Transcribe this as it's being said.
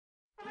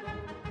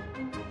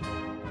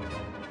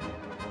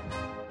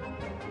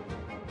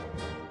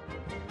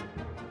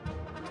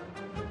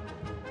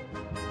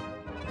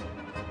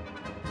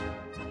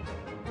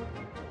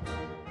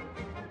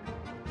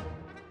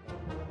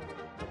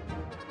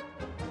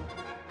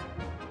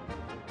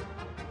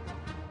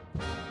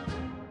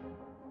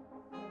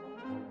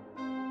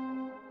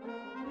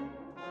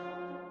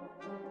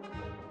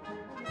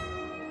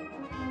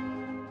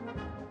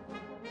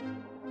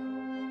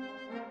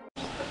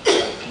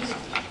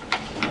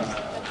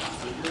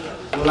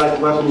would like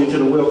to welcome you to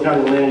the Will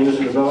County Land Use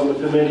and Development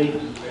Committee.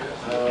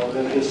 We're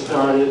going to get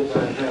started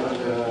by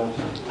having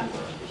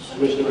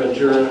Commissioner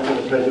Ventura and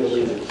the Pledge of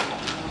Allegiance.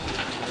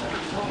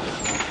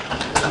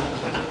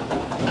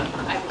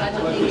 I pledge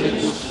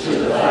allegiance to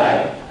the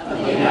flag of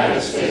the United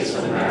States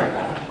of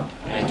America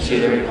and to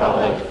the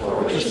republic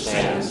for which it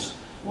stands,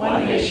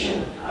 one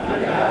nation,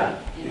 under God,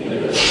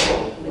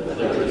 indivisible, with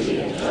liberty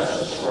and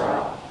justice for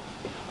all.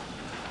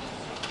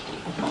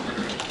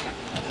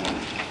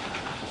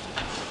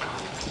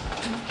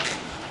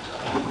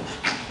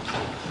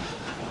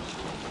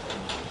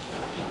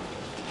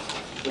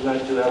 We'd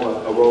like to have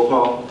a roll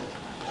call.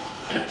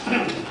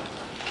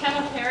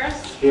 Kenneth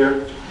Harris.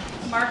 Here.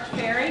 Mark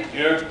Ferry.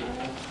 Here.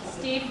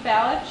 Steve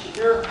Ballich.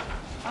 Here.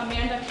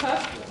 Amanda Cook.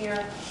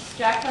 Here.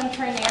 Jacqueline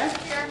Trainier.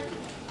 Here.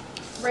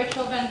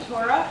 Rachel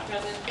Ventura.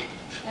 Present.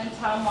 And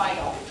Tom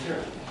Weigel.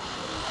 Here.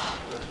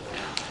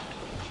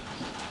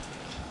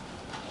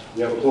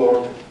 We have a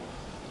quorum.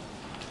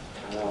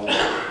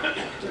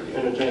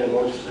 Entertain a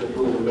motion to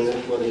approve the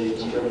minutes for the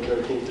December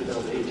 13th,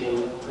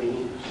 2018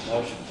 meeting.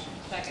 Motion.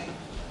 Second.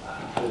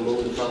 We'll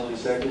move to properly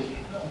second.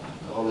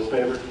 All in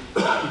favor?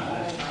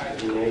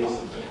 Any nays?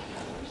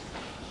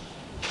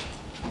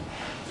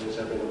 Minutes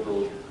have been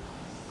approved.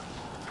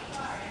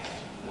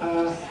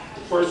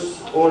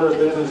 First order of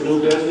business,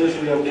 new business.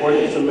 We have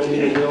ordinance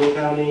amending the Will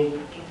County,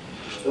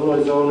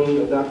 Illinois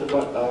zoning adopted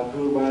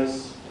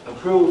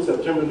approved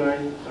September 9,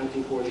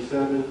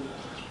 1947.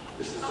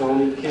 This is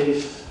zoning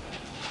case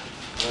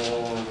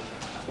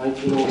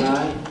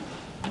 1909.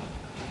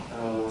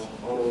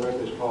 On the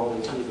record is Paul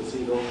and Susan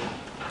Siegel.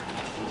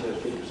 He has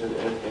 50%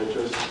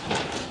 interest.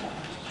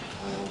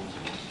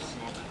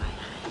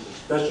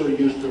 Special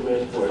use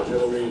permit for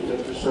auxiliary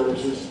liquor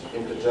services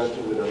in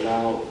conjunction with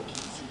allowed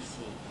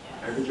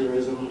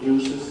agritourism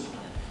uses.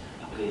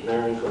 The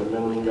variance for a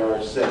minimum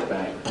yard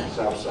setback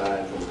south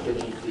side from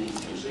 50 feet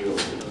to 0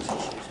 feet.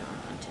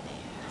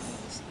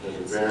 There's a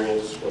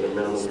variance for the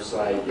minimum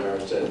side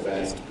yard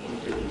setback from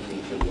 50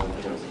 feet to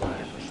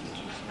 1.5.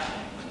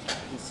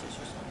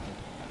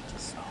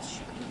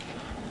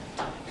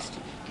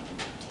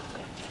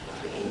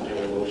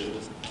 Entertain a motion.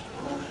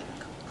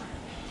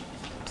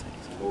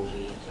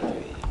 Motion.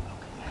 Second.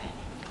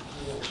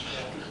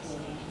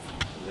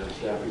 You have a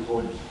staff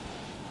report?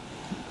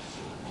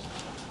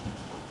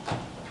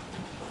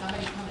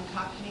 Somebody come and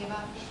talk to me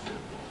about it?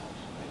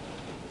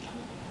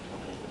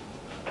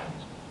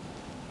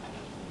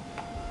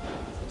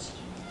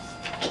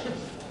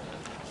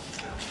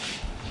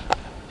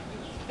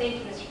 Thank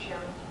you, Mr.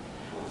 Chairman.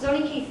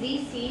 Zoning case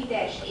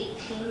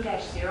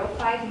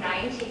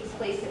ZC-18-059 takes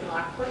place in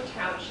Lockport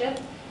Township.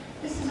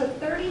 This is a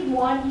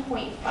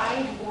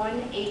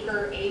 31.51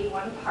 acre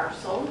A1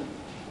 parcel.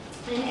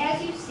 And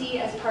as you see,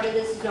 as part of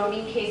this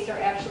zoning case, there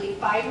are actually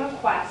 5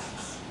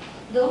 requests.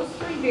 Those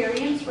 3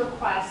 variance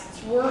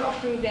requests were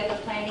approved at the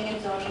Planning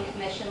and Zoning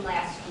Commission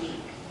last week.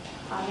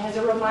 As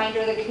a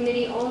reminder, the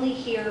committee only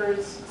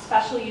hears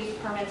special use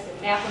permits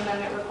and map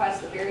amendment requests.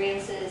 The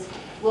variances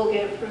will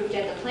get approved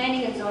at the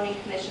Planning and Zoning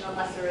Commission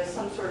unless there is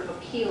some sort of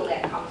appeal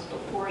that comes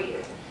before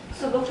you.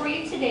 So before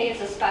you today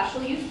is a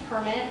special use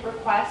permit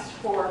request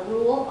for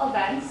rural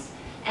events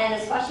and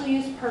a special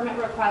use permit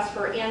request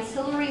for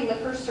ancillary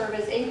liquor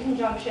service in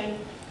conjunction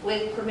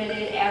with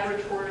permitted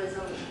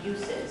agritourism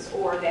uses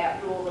or that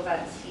rural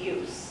events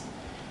use.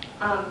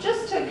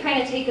 Just to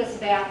kind of take us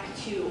back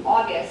to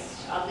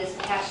August of this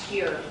past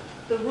year,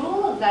 the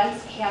rural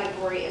events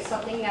category is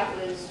something that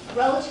was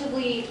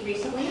relatively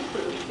recently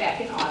approved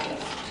back in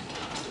August,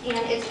 and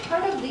it's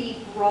part of the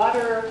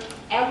broader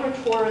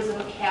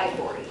agritourism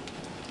category.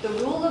 The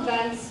rural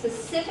events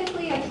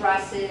specifically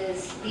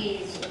addresses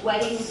these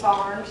wedding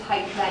barn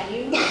type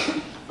venues,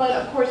 but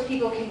of course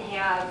people can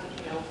have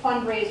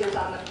fundraisers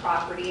on the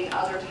property and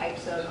other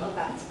types of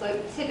events.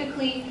 But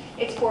typically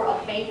it's for a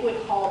banquet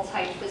hall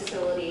type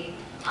facility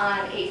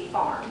on a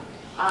farm.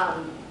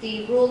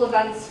 The rural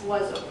events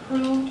was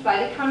approved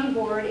by the county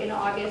board in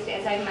August.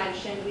 As I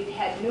mentioned, we've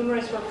had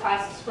numerous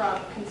requests from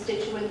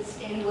constituents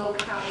in Will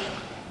County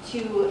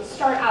to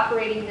start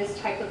operating this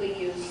type of a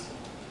use.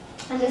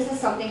 And this is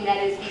something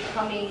that is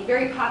becoming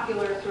very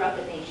popular throughout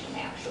the nation,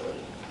 actually.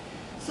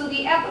 So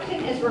the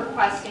applicant is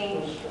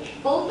requesting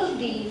both of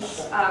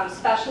these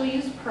special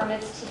use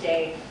permits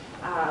today.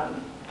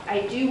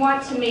 I do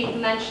want to make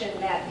mention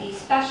that the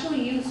special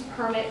use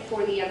permit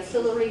for the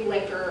ancillary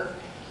liquor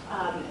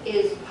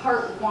is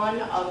part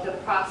 1 of the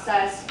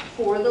process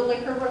for the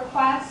liquor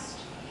request.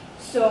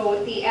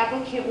 So the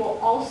applicant will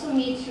also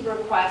need to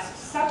request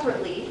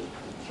separately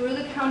through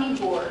the county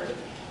board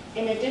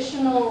an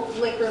additional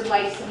liquor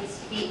license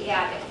be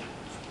added.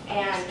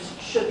 And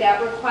should that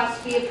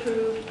request be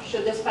approved,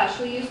 should the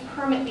special use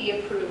permit be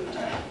approved,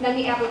 then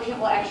the applicant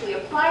will actually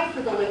apply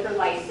for the liquor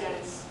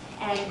license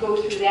and go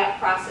through that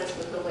process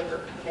with the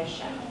Liquor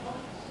Commission.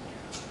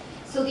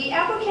 So the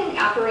applicant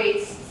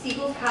operates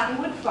Siegel's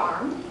Cottonwood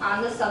Farm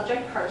on the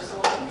subject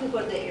parcel. You could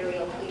go to the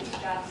aerial, please,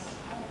 Jess.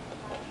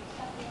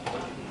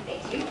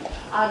 Thank you.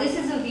 This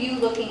is a view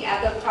looking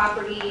at the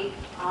property,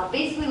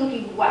 basically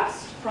looking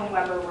west from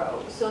Weber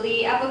Road. So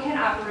the applicant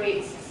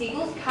operates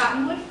Siegel's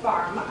Cottonwood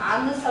Farm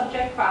on the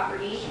subject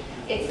property.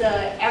 It's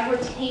a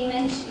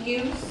agri-tainment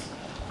use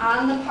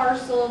on the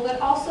parcel, but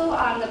also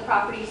on the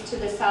properties to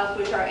the south,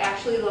 which are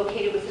actually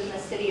located within the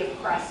city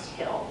of Crest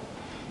Hill.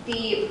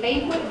 The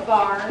banquet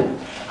barn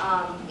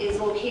is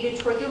located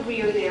toward the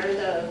rear there.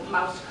 The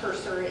mouse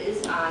cursor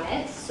is on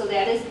it. So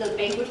that is the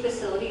banquet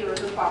facility or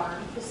the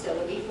barn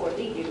facility for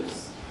the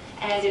use.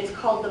 And it's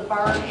called the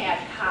Barn at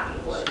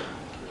Cottonwood.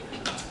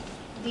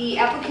 The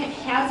applicant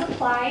has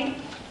applied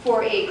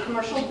for a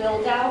commercial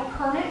build-out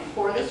permit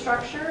for the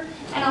structure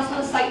and also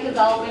a site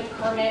development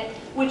permit,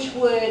 which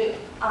would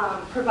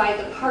provide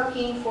the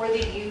parking for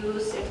the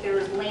use, if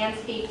there's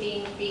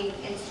landscaping being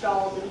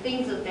installed and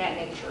things of that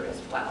nature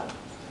as well.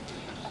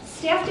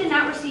 Staff did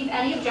not receive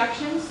any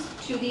objections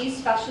to these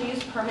special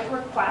use permit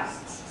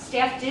requests.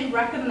 Staff did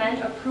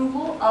recommend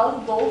approval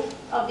of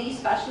both of these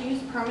special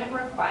use permit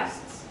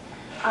requests.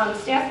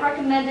 Staff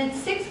recommended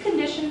 6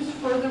 conditions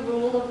for the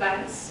rural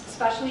events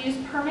special use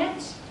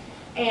permit,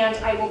 and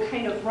I will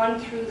kind of run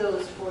through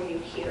those for you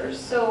here.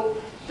 So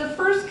the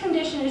first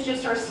condition is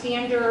just our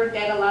standard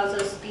that allows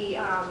us the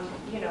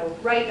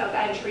right of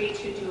entry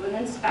to do an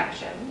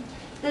inspection.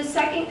 The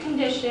second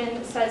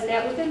condition says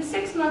that within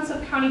 6 months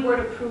of county board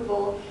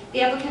approval,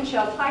 the applicant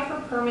shall apply for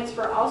permits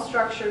for all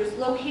structures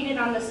located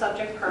on the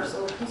subject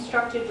parcel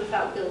constructed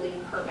without building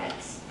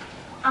permits.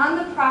 On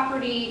the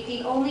property,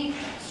 the only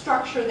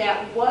structure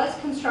that was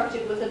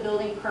constructed with a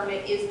building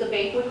permit is the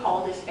banquet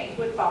hall, this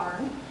banquet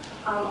barn.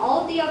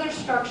 All of the other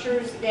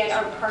structures that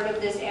are part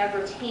of this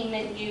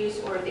agri-tainment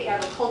use or the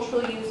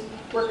agricultural use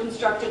were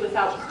constructed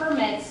without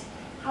permits.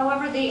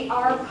 However, they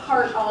are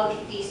part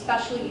of the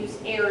special use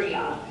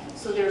area.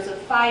 So there's a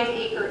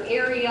 5-acre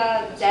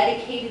area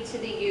dedicated to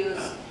the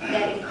use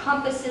that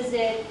encompasses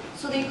it.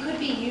 So they could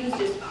be used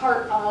as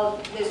part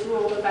of this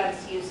rural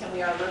events use, and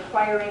we are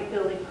requiring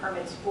building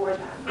permits for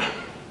them.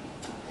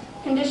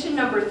 Condition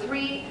number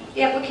 3,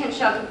 the applicant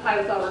shall comply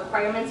with all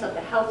requirements of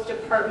the health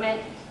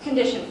department.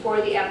 Condition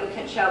 4, the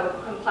applicant shall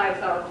comply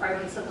with all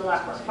requirements of the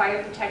Lockport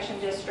Fire Protection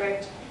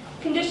District.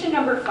 Condition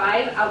number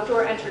 5,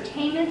 outdoor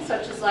entertainment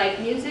such as live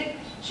music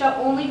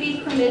shall only be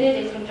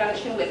permitted in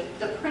conjunction with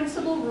the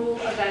principal rural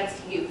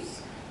events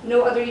use.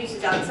 No other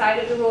uses outside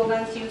of the rural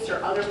events use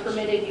or other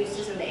permitted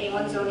uses in the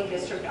A1 zoning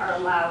district are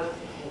allowed.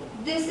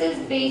 This is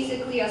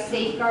basically a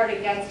safeguard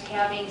against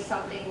having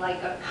something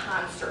like a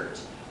concert,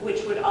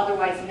 which would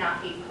otherwise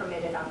not be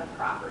permitted on the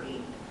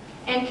property.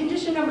 And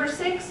condition number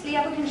 6, the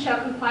applicant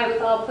shall comply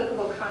with all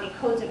applicable county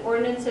codes and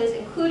ordinances,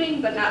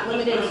 including but not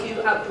limited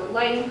to outdoor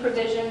lighting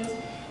provisions,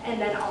 and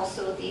then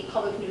also the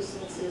public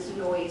nuisances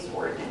noise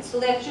ordinance. So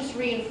that's just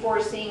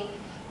reinforcing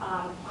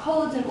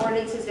codes and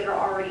ordinances that are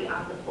already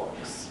on the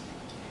books.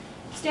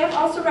 Staff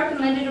also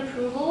recommended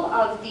approval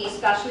of the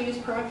special use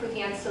permit for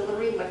the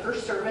ancillary liquor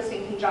service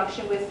in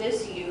conjunction with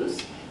this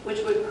use,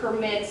 which would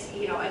permit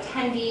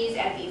attendees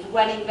at these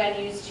wedding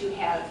venues to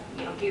have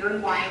beer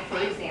and wine, for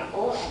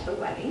example, at the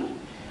wedding.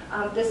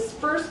 This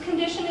first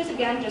condition is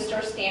again just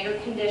our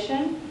standard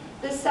condition.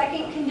 The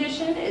second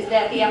condition is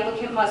that the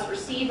applicant must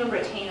receive and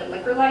retain a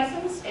liquor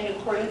license in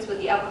accordance with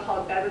the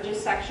alcoholic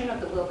beverages section of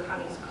the Will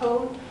County's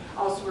code,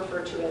 also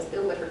referred to as the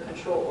Liquor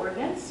Control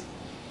Ordinance.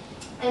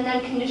 And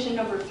then condition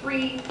number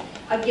 3,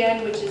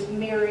 again, which is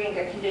mirroring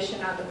a condition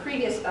on the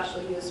previous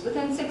special use.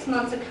 Within 6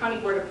 months of county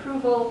board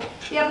approval,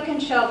 the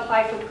applicant shall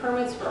apply for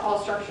permits for all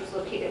structures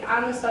located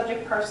on the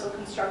subject parcel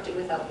constructed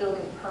without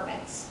building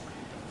permits.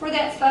 For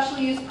that special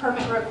use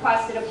permit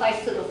request, it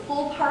applies to the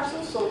full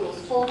parcel, so those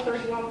full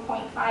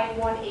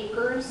 31.51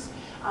 acres.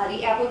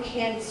 The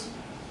applicant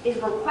is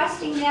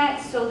requesting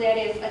that so that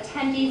if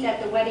attendees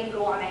at the wedding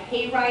go on a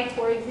hayride,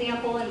 for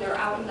example, and they're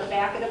out in the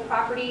back of the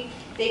property,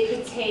 they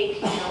could take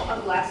a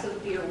glass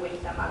of beer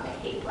with them on the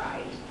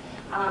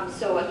hayride.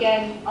 So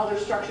again, other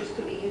structures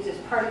could be used as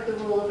part of the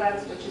rural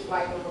events, which is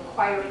why we're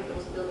requiring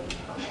those building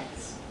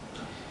permits.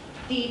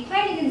 The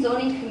Planning and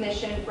Zoning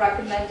Commission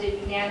recommended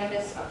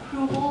unanimous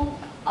approval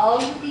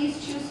of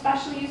these 2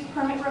 special use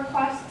permit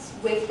requests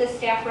with the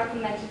staff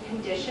recommended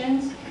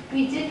conditions.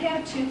 We did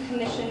have 2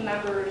 commission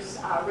members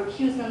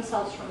recuse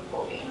themselves from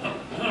voting,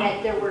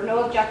 and there were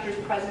no objectors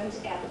present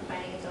at the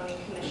Planning and Zoning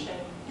Commission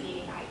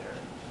meeting either.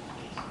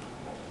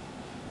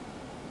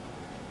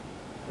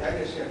 I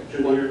just have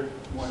Junior,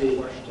 one Steve,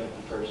 question.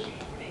 first.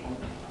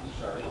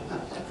 Sorry.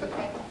 That's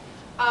okay.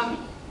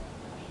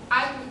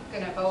 I'm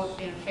going to vote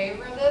in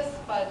favor of this,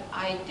 but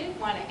I did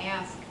want to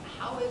ask,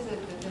 how is it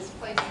that this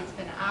place has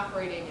been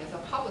operating as a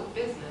public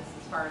business,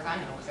 as far as I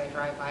know, because I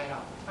drive by it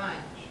all the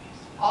time,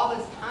 all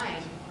this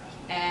time,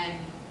 and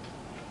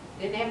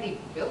didn't have any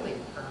building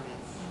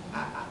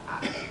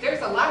permits?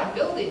 There's a lot of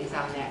buildings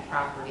on that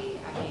property.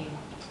 I mean,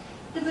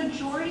 The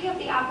majority of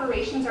the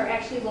operations are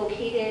actually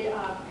located,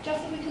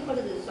 Jesse, we could go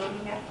to the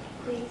zoning map,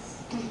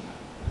 please,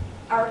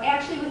 are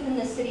actually within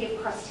the city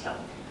of Crest Hill.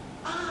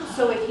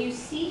 So if you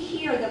see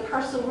here, the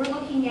parcel we're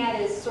looking at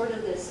is sort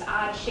of this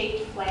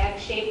odd-shaped,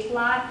 flag-shaped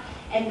lot,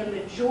 And the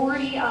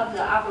majority of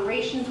the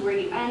operations, where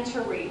you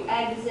enter, where you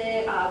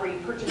exit, where you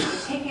purchase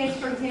your tickets,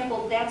 for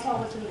example, that's all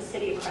within the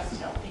city of Crest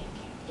Hill.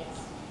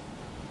 Yes.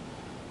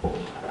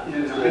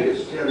 And I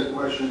just had a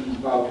question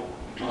about,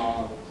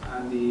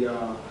 on the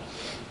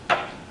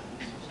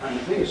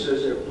thing, it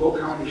says that Will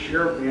County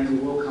Sheriff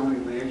and Will County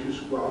Land Use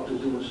go out to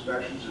do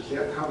inspections. Is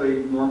that how they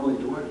normally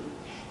do it?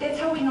 That's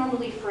how we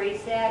normally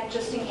phrase that,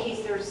 just in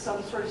case there's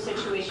some sort of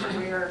situation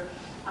where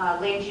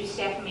land use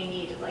staff may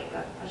need like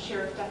a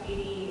sheriff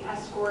deputy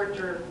escort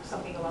or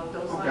something along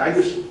those lines. Okay, I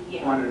just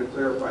Yeah. wanted to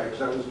clarify,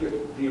 because I was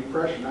getting, the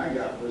impression I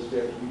got was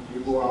that you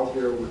go out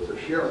there with the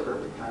sheriff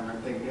every time.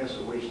 I'm thinking that's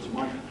a waste of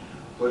money.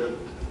 But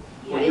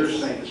what you're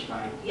saying is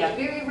fine. Yeah,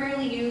 very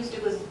rarely used.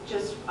 It was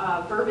just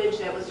verbiage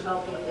that was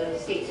developed with the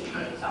state's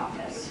attorney's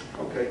office.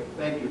 Okay,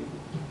 thank you.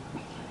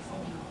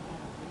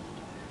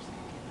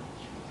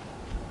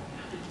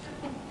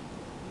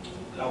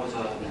 I was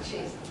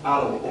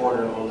out of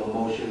order on the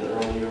motion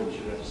earlier. We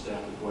should have the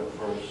staff report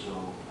first,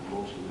 so the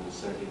motion in a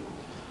second.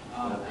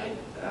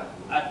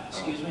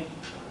 Excuse me?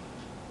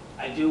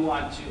 I do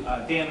want to,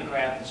 Dan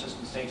McGrath,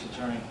 Assistant State's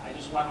Attorney, I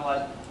just want to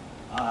let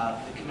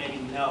the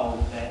committee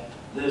know that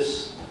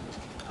this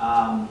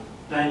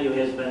venue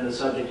has been the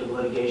subject of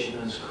litigation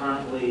and is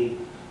currently,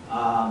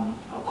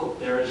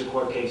 there is a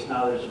court case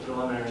now, there's a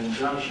preliminary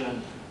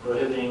injunction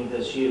prohibiting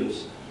this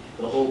use.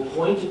 The whole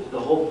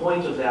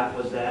point of that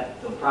was that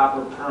the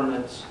proper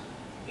permits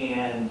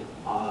and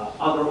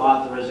other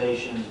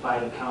authorizations by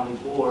the county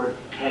board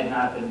had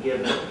not been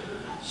given.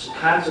 So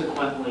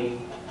consequently,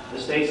 the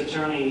state's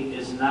attorney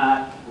is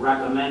not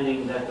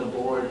recommending that the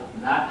board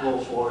not go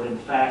forward. In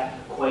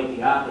fact, quite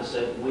the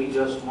opposite. We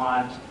just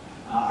want,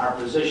 our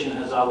position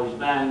has always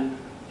been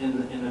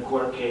in the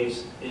court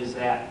case, is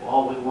that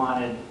all we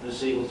wanted the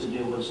Seagulls to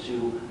do was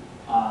to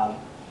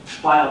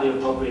file the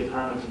appropriate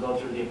permits and go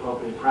through the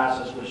appropriate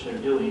process, which they're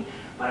doing.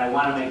 But I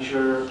want to make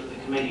sure the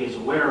committee is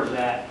aware of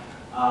that.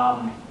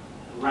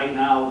 Right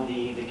now,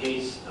 the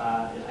case,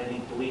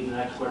 I believe the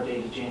next court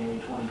date is January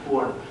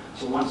 24th.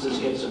 So once this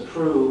gets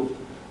approved,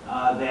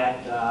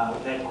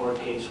 that court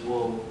case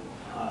will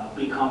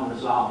become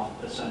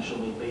resolved,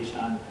 essentially, based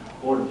on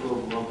board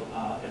approval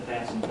of if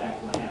that's in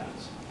fact what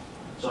happens.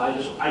 So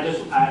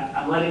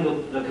I'm letting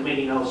the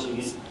committee know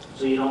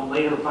so you don't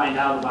later find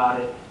out about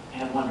it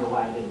and wonder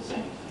why I didn't say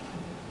anything.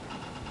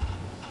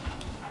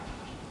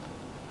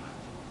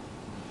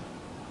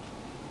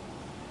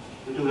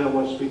 We do have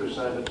one speaker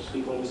signed up to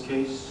speak on this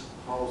case,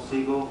 Paul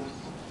Siegel.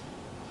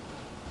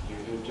 You're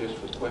here just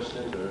for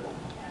questions or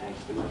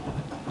next speaker?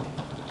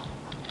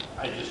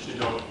 I just,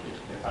 if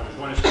I was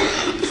going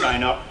to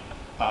sign up,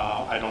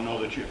 I don't know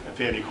that if you had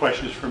any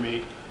questions for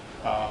me,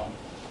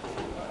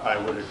 I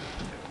would,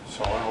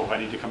 so I don't know if I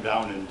need to come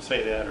down and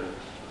say that or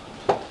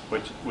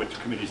what the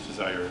committee's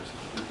desire is.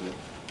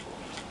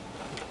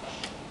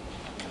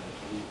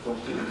 Any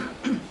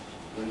questions?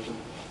 Rachel?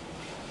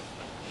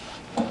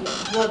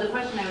 Well, the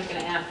question I was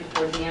going to ask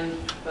before Dan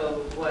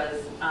spoke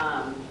was,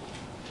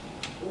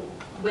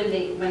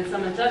 when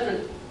someone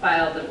doesn't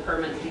file the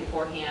permits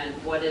beforehand,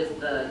 what is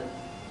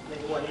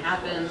what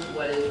happens?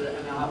 What is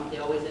they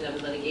always end up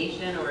in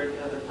litigation or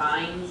other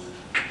fines?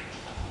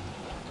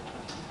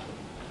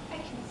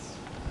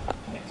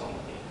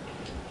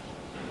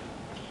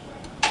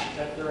 Is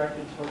that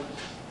directed towards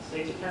the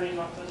state's attorney's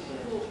office?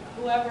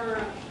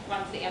 Whoever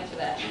wants to answer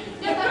that.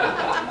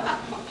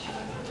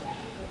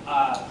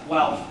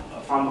 Well,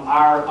 from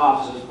our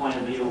office's point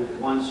of view,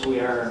 once we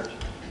are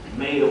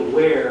made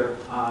aware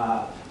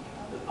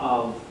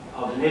of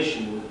an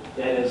issue,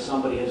 that is,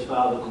 somebody has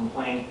filed a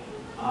complaint,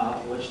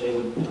 which they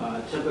would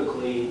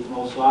typically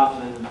most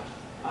often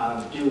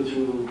do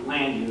through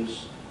land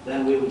use,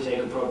 then we would take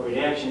appropriate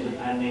action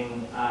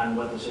depending on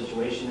what the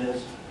situation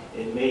is.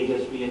 It may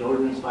just be an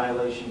ordinance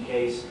violation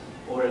case,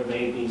 or it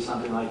may be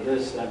something like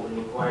this that would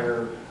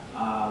require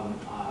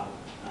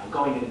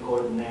going into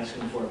court and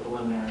asking for a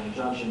preliminary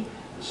injunction.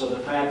 So the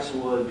facts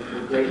would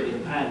greatly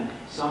depend.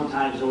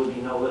 Sometimes there would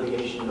be no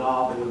litigation at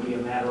all. It would be a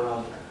matter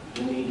of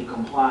the need to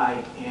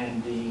comply,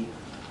 and the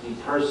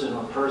person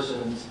or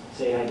persons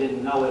say, I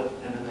didn't know it,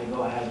 and then they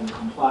go ahead and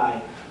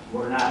comply.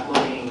 We're not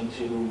looking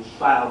to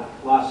file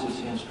lawsuits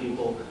against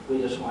people. We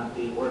just want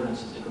the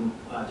ordinances to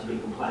be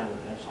complied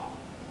with, that's all.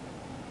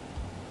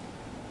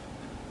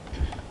 Do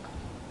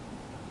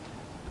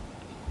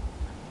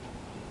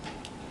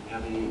you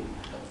have any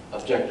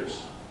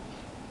objectors?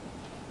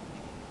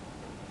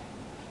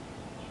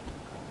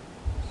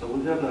 So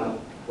we're going to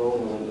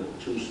vote on the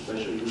two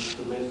special use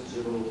permits,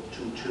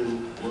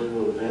 022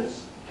 Royal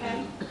Events.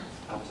 Okay.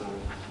 I'm sorry.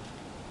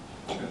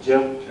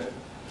 Jim?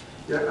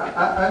 Yeah,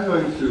 I'm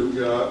going to,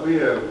 we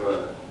have,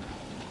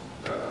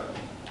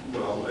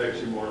 well,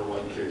 actually more than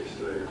one case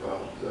today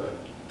about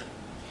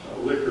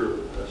liquor,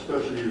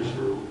 special use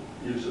for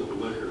use of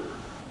liquor.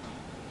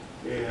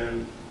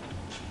 And,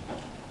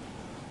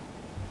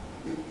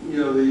 you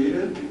know,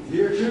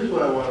 here's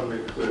what I want to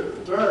make clear.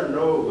 There are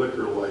no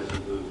liquor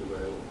licenses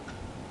available.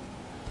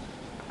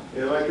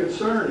 And my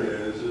concern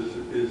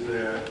is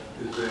that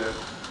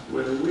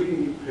when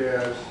we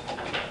pass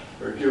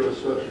or give a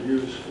special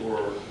use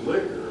for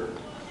liquor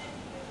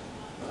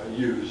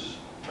use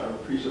on a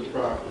piece of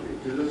property,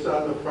 because it's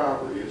on the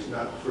property, it's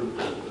not for the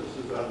business,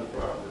 it's on the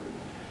property,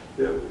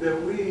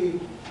 that we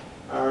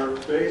are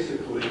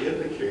basically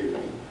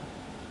indicating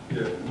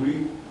that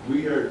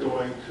we are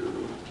going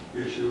to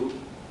issue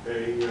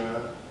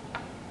a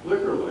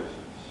liquor license.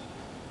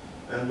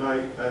 And my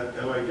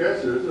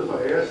guess is, if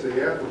I ask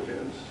the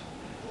applicants,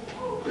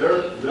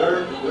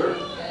 they're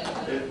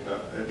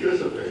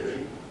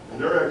anticipating,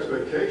 and their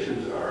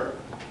expectations are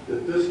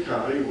that this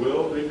county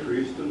will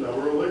increase the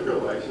number of liquor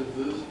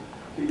licenses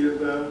to give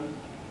them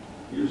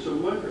use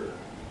of liquor,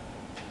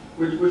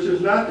 which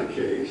is not the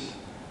case.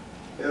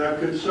 And I'm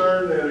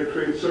concerned that it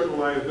creates certain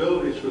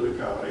liabilities for the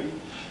county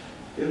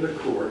in the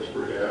courts,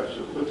 perhaps.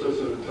 It puts us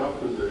in a tough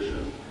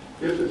position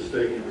if it's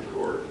taken to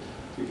court,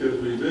 because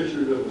we've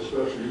issued them a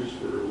special use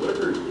for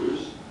liquor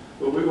use,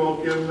 but we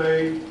won't give them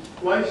a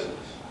license.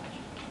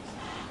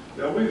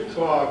 Now, we've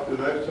talked,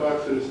 and I've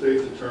talked to the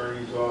state's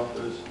attorney's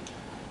office,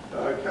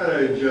 kind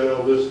of in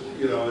general,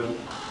 and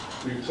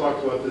we've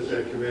talked about this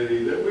at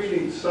committee, that we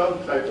need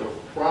some type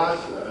of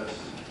process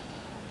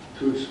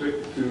to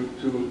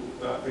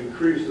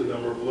increase the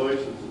number of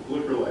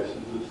liquor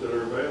licenses that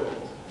are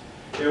available.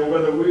 And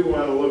whether we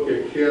want to look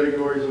at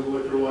categories of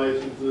liquor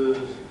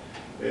licenses,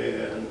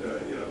 and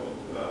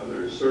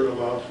there's certain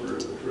amounts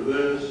for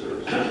this or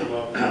a certain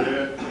amount for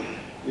that,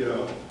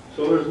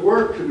 so there's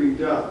work to be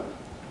done.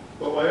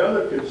 But my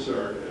other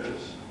concern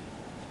is,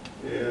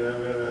 and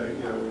I'm going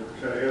to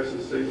kind of ask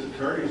the state's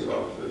attorney's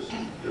office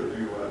their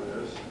view on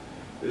this,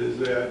 is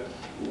that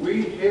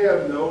we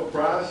have no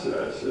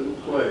process in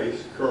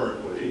place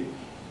currently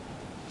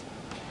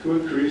to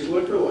increase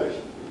liquor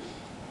licenses.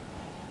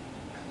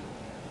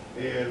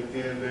 And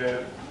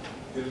that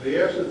in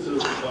the absence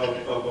of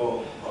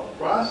a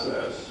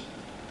process,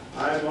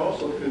 I'm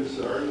also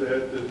concerned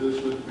that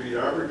this would be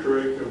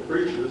arbitrary and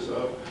capricious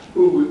of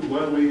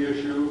when we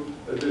issue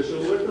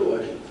additional liquor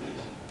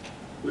licenses,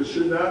 which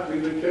should not be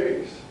the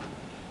case.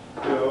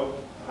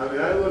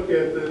 I look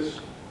at this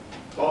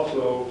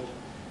also,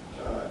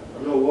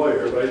 I'm no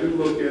lawyer, but I do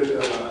look at,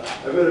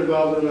 I've been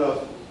involved in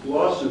enough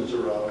lawsuits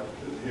around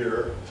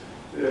here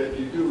that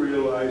you do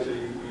realize that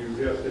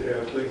you have to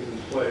have things in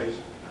place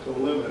to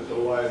limit the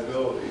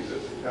liability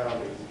that the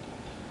county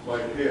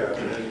might have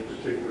in any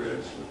particular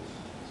instance.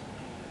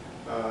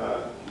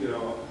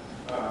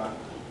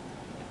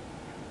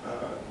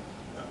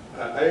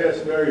 I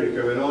asked Mary to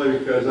come in only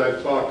because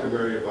I've talked to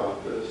Mary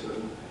about this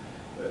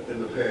in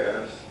the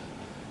past,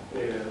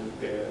 and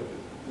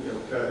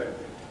kind of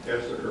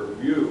asked her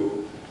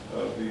view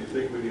of, do you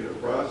think we need a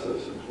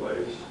process in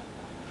place?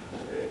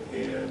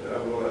 And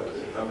I'm going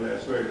to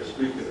ask Mary to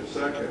speak in a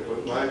second,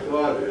 but my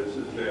thought is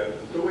that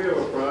until we have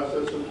a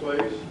process in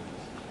place,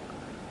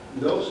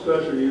 no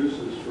special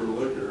uses for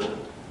liquor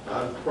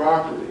on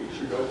property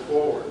should go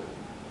forward.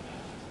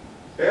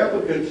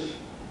 Applicants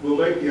will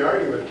make the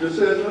argument, this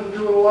has nothing to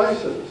do with a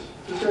license.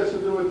 This has to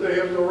do with they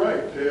have no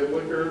right to have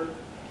liquor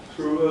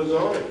through a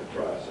zoning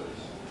process.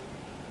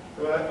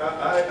 But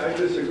I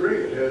disagree.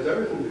 It has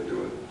everything to do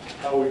with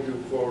how we do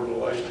forward a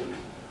license.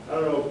 I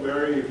don't know if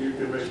Mary, if you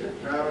can make a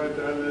comment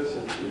on this,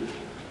 since we've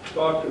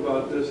talked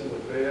about this in the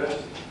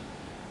past,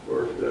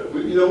 or if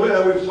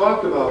we've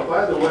talked about,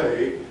 by the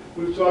way,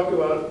 we've talked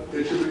about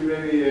it should be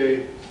maybe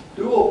a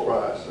dual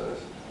process.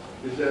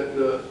 Is that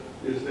the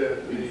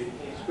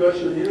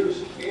special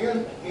use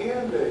and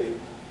a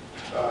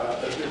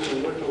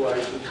additional liquor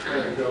license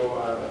kind of go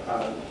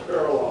on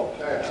parallel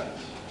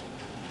paths.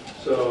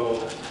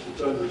 So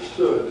it's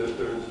understood that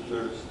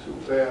there's two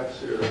paths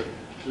here.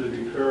 Should they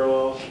be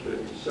parallel? Should they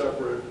be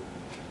separate?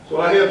 So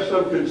I have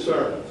some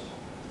concerns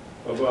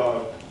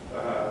about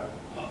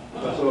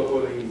us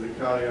opening the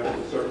county up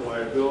to certain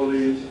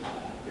liabilities,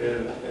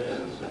 and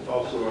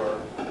also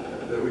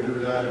that we do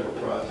not have a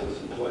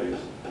process in place.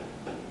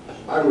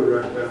 I would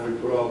recommend we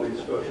put all these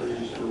special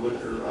use for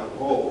liquor on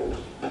hold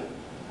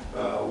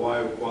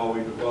while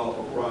we develop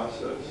a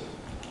process.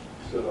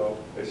 So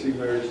I see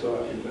Mary's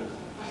talking to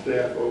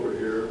staff over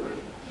here, but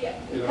yeah,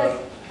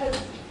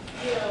 because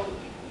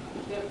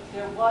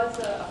there was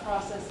a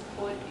process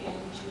put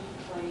into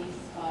place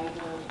by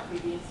the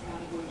previous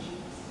county board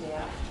chief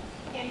staff.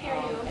 Can't hear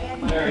you.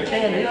 And Mary, and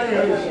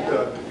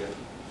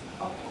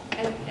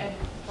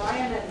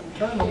Brian and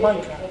Turn the Jake mic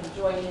on. had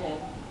joined in.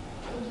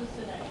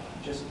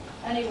 just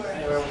Anywhere.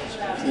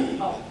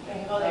 Oh, there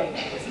you go.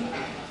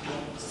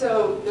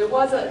 So there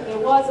was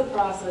a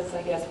process,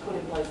 I guess, put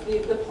in place.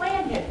 The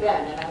plan had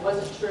been, and I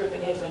wasn't sure if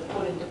it had been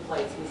put into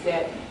place, was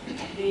that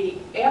the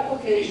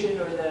application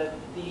or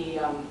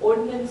the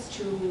ordinance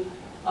to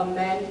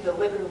amend the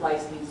liquor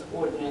license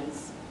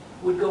ordinance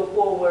would go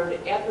forward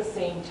at the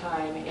same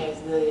time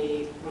as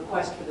the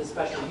request for the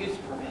special use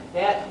permit.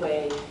 That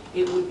way,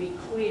 it would be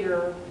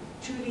clear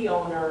to the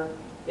owner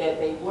that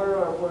they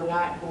were or were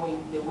not going,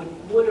 there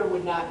would or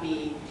would not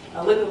be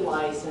a liquor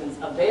license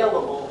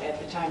available at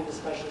the time the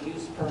special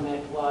use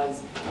permit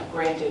was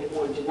granted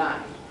or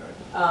denied.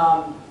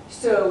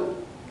 So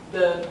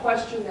The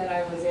question that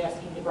I was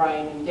asking to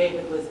Brian and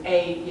David was,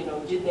 A,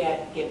 did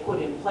that get put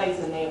in place?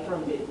 And they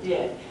affirmed it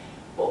did.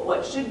 But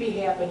what should be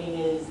happening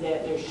is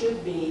that there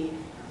should be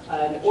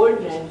an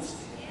ordinance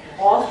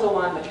also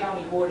on the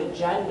county board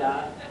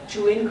agenda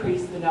to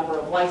increase the number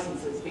of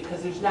licenses,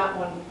 because there's not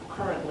one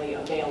currently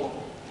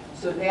available.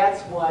 So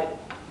that's what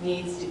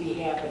needs to be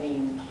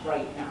happening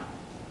right now.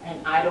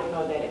 And I don't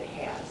know that it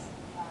has.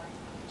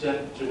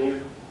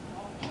 Janine?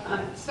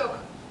 So,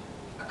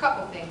 a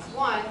couple things.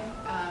 One,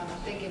 I'm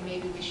thinking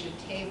maybe we should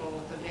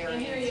table the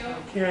variance. Can't hear you.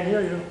 Can't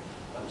hear you.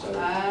 I'm sorry.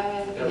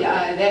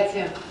 Yeah, that's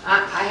him.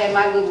 I had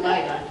my little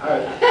light on. All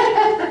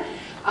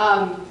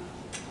right.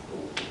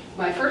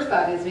 My first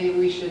thought is maybe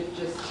we should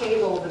just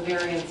table the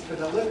variance for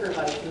the liquor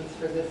license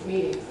for this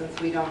meeting, since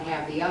we don't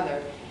have the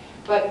other.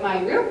 But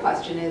my real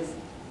question is,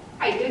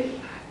 I've been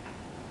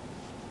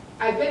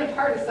a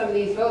part of some of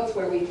these votes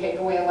where we take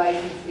away a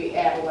license, we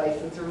add a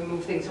license, or we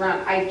move things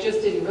around. I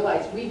just didn't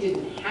realize we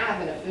didn't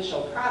have an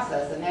official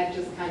process, and that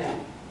just kind of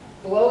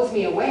blows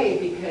me away,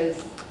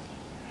 because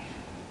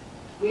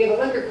we have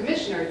a liquor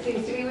commissioner. It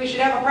seems to me we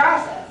should have a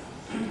process.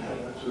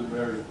 That's what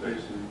Mary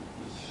basically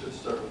should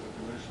start with the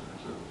commissioner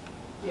too.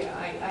 Yeah,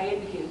 I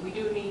indicated, we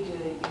do need to,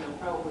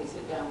 probably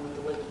sit down with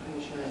the liquor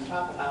commissioner and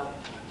talk about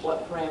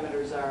what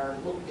parameters are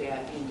looked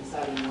at in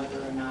deciding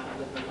whether or not a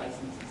liquor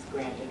license is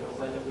granted, or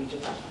whether we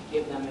just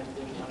give them if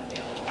there's one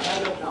available.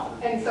 I don't know.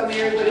 And so,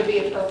 Mary, would it be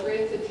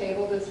appropriate to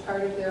table this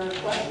part of their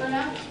request for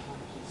now?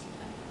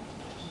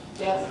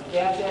 That's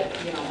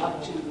it,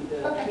 up to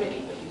the Okay.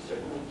 committee, but you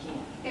certainly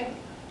can.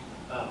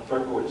 Yeah.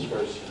 Berkowitz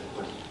first.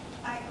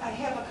 I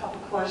have a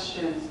couple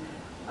questions.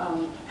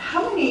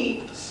 How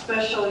many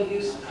special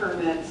use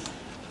permits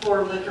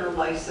for liquor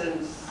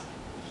licenses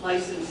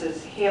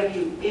have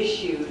you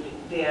issued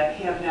that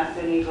have not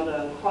been able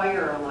to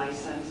acquire a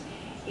license?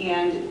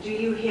 And do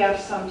you have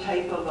some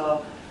type of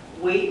a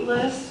wait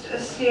list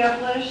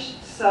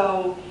established?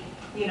 So,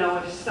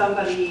 if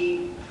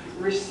somebody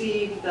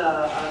received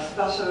the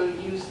special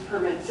use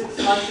permit 6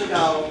 months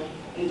ago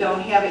and don't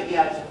have it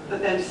yet,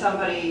 but then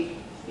somebody,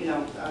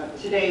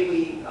 today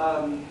we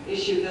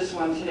issued this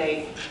one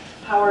today,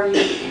 how are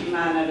you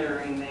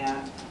monitoring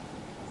that?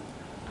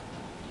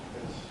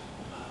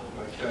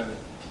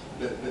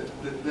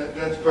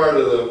 That's part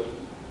of the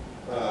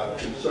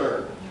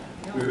concern.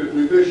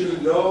 We've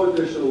issued no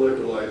additional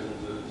liquor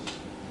licenses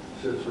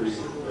since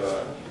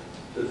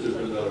there's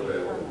been none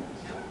available.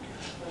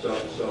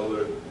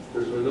 So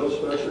there's been no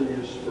special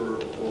use for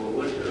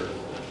liquor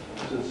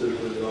since there's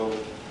been no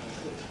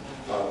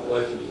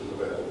licenses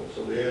available. So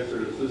the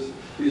answer is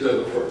these are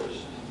the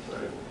first,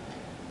 right?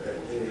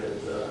 And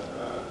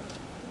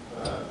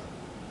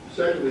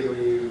secondly,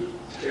 when you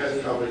ask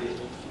how many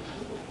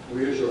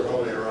we issue or how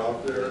many are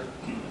out there,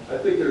 I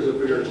think there's a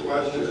bigger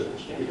question,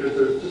 because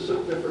there's just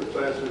some different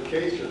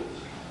classifications,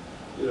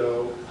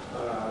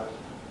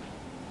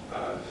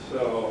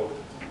 so,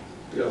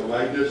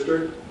 my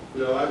district,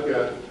 I've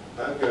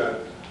got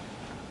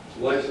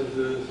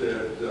licenses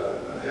at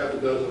half a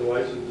dozen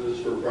licenses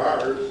for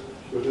bars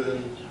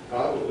within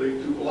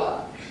probably 2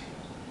 blocks.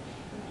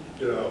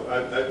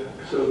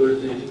 So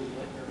there's these,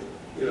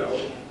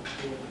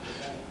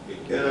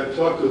 and I've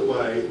talked with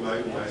my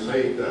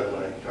mate,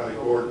 my county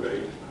board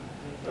mate,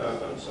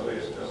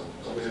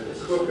 Amanda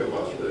Cook,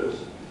 about this,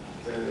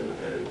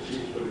 and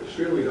she's been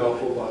extremely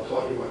helpful about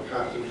talking about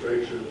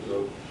concentrations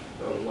of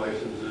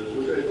licenses,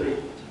 which I think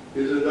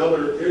is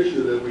another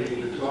issue that we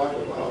need to talk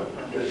about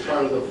as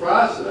part of the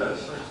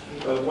process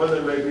of when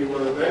there may be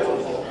one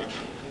available.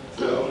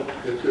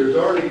 If there's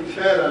already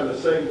 10 on the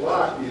same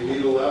block, do you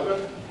need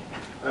 11?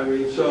 I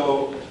mean,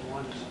 so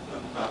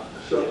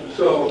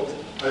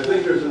I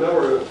think there's a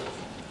number of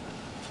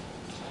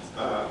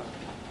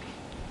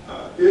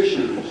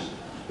issues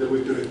that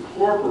we could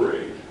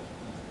incorporate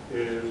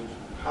in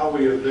how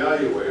we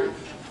evaluate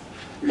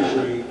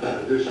issuing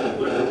additional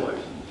liquor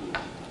licenses.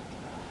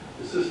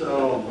 It's just not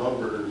all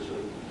numbers,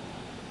 and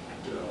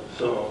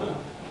so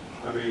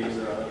I mean, I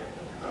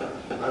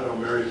don't know,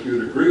 Mary, if you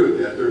would agree with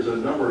that. There's a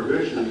number of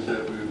issues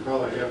that we would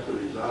probably have to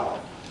resolve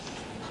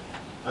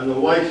on the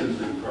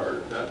licensing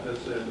part, not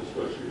necessarily the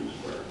special use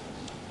part.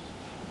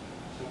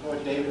 So go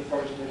with David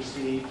first, then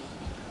Steve.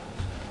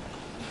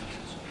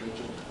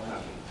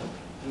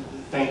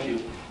 Thank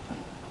you.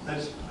 I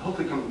just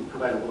hopefully can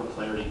provide a little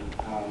clarity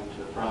to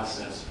the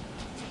process.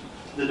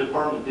 The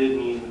department did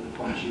meet with the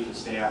former chief of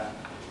staff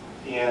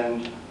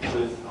and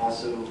with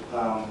also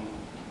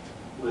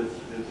with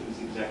the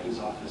executive's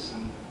office,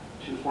 and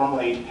to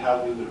formulate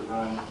how we would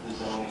run the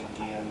zoning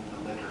and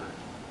the liquor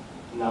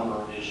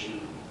number issue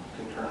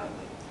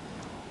concurrently.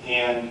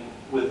 And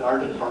with our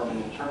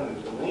department internally,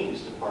 with the land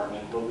use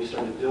department, what we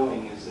started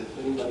doing is if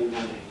anybody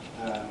wanted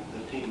to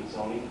obtain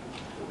zoning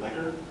for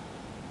liquor,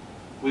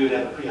 we would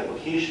have a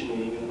pre-application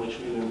meeting in which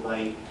we would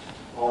invite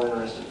all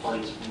interested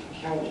parties from the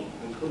county,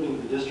 including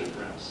the district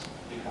reps,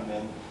 to come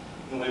in,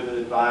 and we would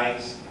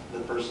advise the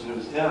person who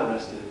was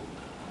interested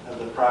of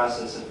the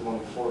process of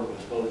going forward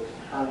with both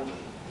concurrently.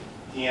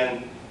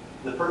 And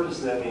the purpose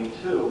of that meeting,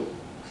 too,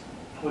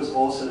 was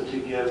also to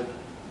give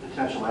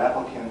potential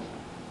applicant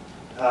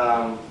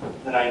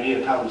an idea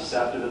of how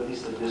receptive at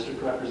least the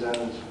district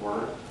representatives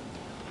were,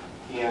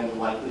 and the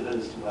likelihood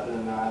as to whether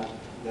or not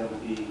that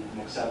would be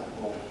an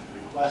acceptable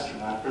request or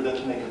not, for them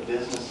to make a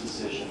business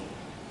decision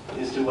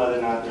as to whether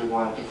or not they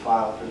wanted to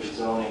file for the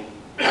zoning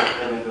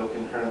and then go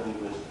concurrently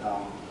with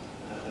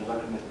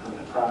the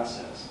permit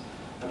process.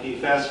 Okay,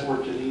 fast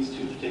forward to these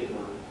two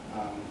particular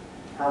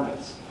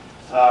permits.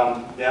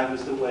 That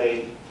was the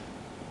way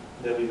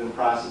that we've been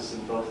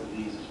processing both of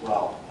these as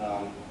well,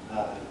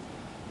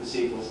 the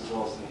Sequels as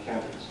well as the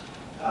McHenrys.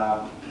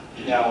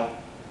 Now,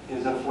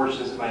 as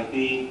unfortunate as it might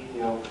be,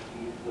 you know,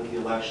 with the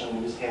election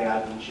we just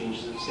had and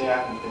changes of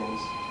staff and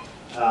things,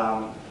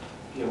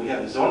 you know, we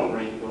have the zoning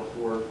ready to go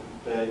forward,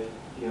 but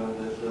you know,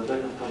 the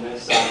liquor permit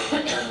side,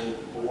 apparently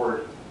the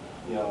board,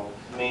 you know,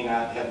 may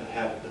not have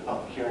had the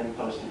public hearing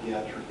posted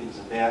yet or things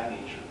of that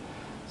nature.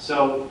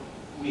 So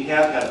we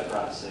have had a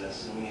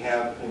process, and we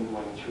have been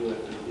going through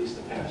it for at least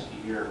the past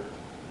year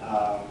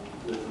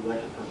with the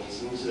liquor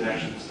permits. And these are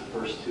actually just the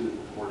first two that the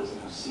board has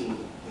now seen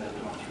that have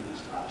gone through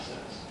this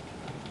process.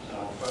 So,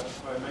 but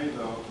if I may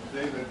though,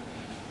 David,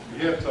 you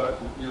have talked,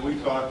 you know, we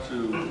talked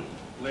to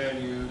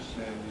land use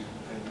and you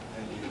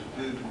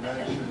did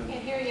mention.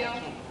 Can't hear you.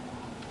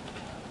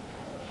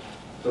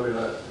 So,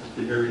 can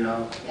you hear me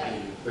now? Yeah.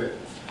 Okay.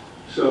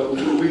 So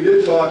we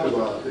did talk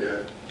about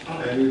that,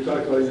 and you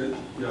talked about, you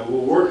know,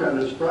 we'll work on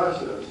this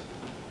process.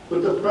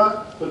 But the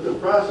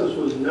process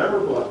was never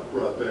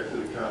brought back to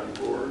the county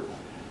board.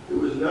 It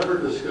was never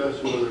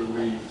discussed whether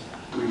we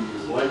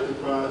liked the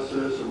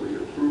process or we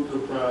approved the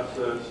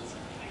process.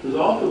 Because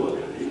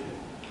ultimately,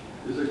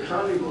 it's a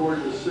county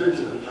board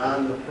decision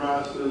on the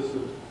process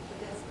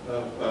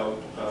of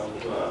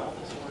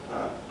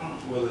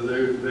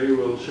whether they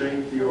will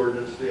change the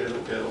ordinance to add a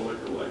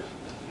liquor license.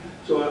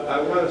 So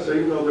I want to say,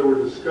 even though there were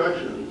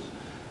discussions,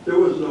 there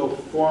was no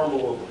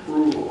formal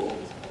approval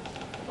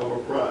of a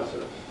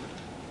process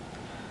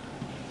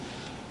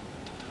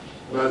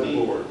by the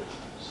board.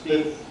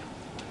 Steve?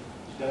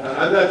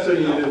 I'm not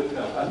saying you did.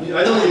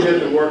 I know you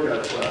had to work on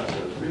a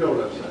process. You know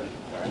what I'm saying.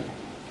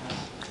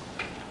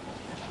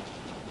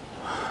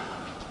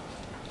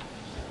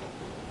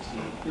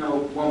 You know,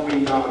 when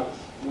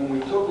we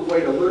took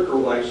away the liquor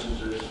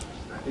licenses,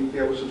 I think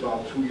that was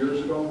about 2 years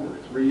ago or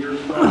 3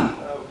 years ago.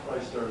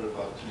 Probably started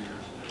about 2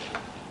 years ago.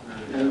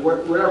 And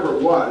whatever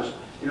it was,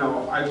 you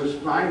know, I was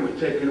fine with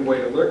taking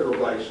away the liquor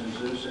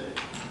licenses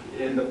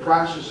in the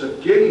process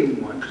of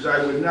getting one, because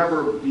I would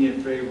never be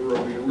in favor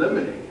of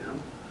eliminating them.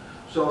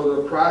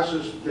 So the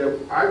process that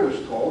I was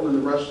told, and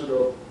the rest of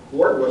the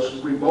board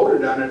was, we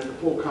voted on it, the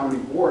full county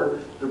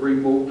board, to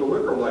remove the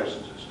liquor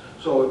licenses.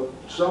 So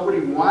if somebody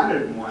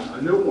wanted one,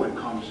 a new one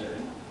comes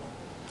in,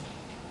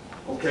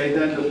 okay,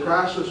 then the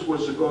process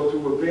was to go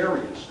through a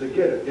variance to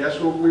get it. That's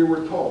what we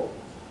were told.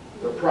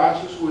 The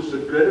process was to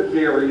get a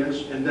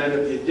variance, and then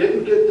if you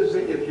didn't get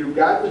if you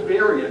got the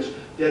variance,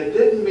 that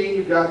didn't mean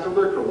you got the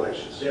liquor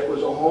license. That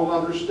was a whole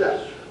other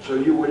step. So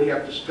you would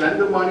have to spend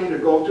the money to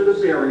go to the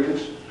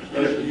variance,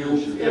 and if you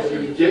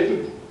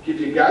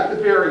got the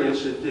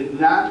variance, it did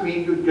not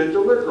mean you'd get the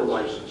liquor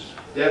license.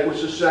 That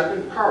was the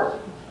second part.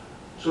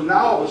 So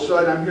now all of a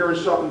sudden I'm hearing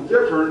something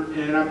different,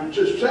 and I'm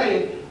just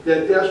saying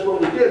that that's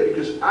what we did,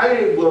 because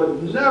I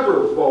would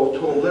never vote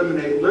to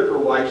eliminate liquor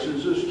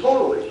licenses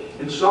totally.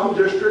 In some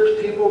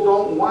districts, people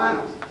don't want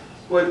them,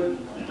 but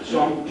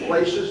some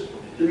places,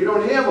 you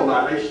don't have a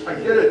lot. I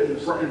get it, in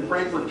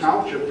Frankfort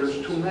Township, there's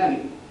too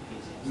many,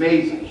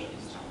 maybe,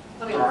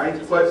 all right?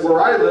 But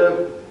where I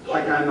live,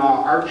 like on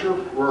Archer,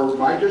 where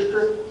my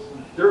district,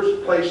 there's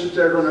places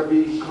that are going to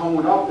be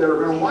coming up that are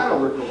going to want a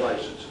liquor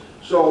license.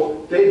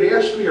 So they've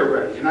asked me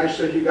already, and I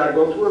said you got to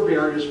go through a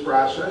variance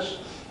process,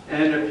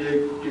 and if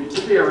you get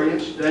the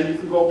variance, then you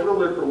can go for the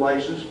liquor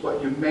license,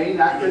 but you may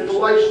not get the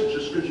license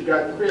just because you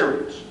got the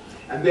variance.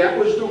 And that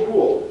was the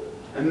rule.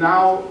 And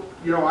now,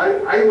 you know,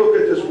 I look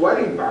at this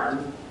wedding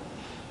barn,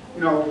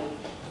 you know,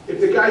 if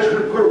the guy's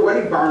going to put a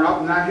wedding barn up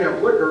and not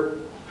have liquor,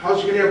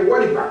 how's he going to have a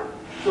wedding barn?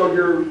 So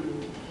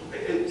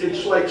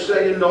it's like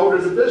saying no to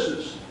the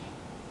business.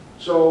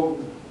 So,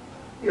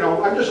 you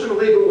know, I'm just going to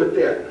leave it with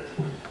that.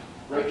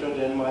 Rachel,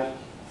 Jen, Mike?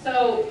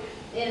 So,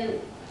 in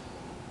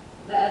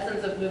the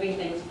essence of moving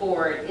things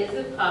forward, is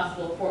it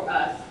possible for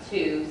us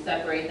to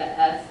separate the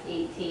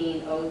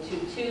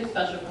S18022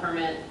 special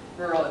permit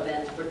rural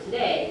events for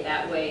today?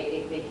 That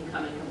way they can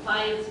come in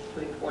compliance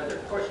before their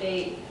court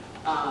date,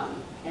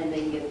 and they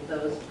can get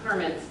those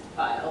permits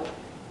filed,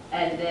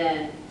 and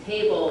then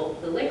table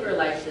the liquor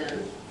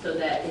license so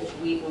that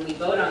when we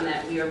vote on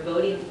that, we are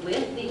voting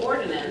with the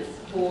ordinance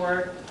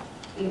for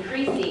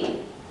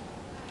increasing,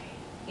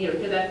 you know,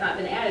 because that's not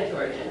been added to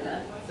our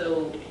agenda.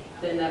 So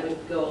then that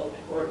would go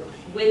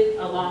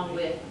along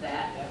with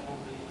that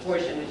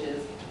portion, which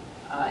is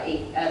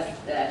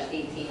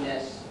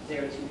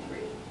S-18-023.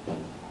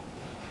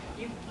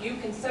 You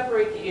can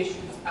separate the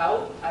issues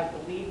out. I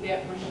believe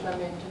that brings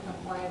them into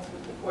compliance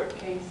with the court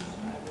case.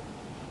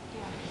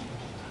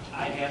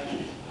 I'd have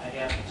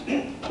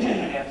to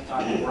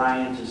talk to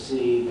Brian to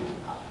see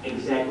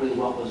exactly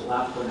what was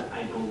left, but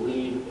I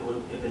believe it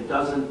would, if it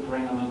doesn't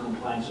bring them in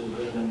compliance, it would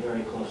bring them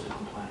very close to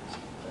compliance.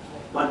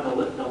 But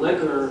the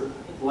liquor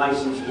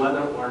license,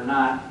 whether or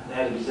not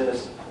that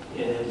exists,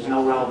 it has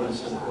no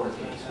relevance to the court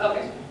case.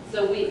 Okay,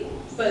 so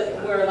but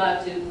we're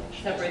allowed to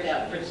separate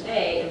that for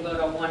today and vote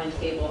on one and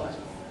table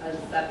as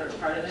a separate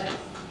part of that?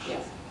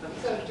 Yes.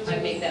 So do we I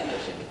make that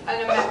motion.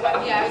 an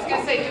amendment? Yeah, I was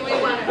gonna say, do we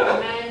want to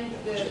amend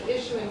the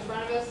issue in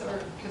front of us, or,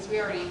 because we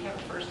already have a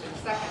first and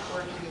second,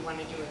 or do we want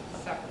to do it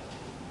separate?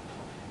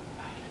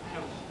 I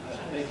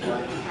don't.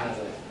 Mike has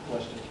a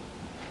question.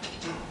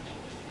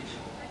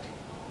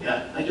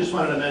 Yeah, I just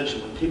wanted to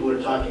mention, when people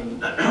are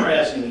talking, or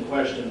asking the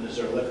question, is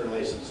there a liquor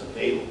license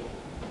available?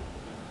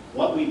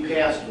 What we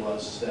passed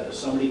was that if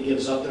somebody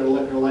gives up their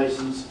liquor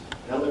license,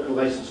 that liquor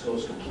license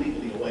goes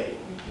completely away.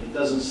 It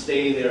doesn't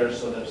stay there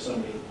so that if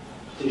somebody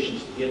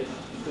petitions to get it,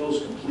 it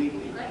goes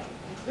completely away.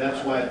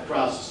 That's why the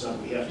process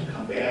of we have to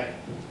come back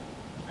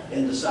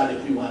and decide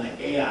if we want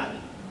to add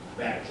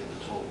back to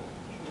the total.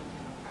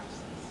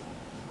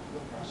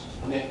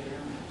 Nick?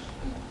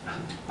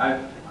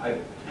 I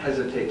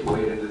hesitate to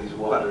wade into these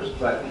waters,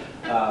 but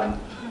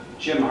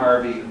Jim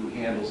Harvey, who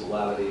handles a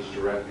lot of these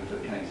directly for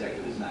the county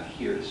executive, is not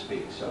here to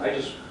speak. So I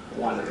just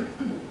wanted,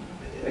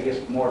 I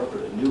guess, more for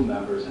the new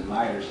members, and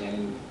my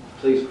understanding,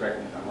 please correct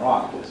me if I'm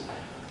wrong with this,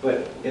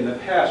 but in the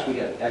past we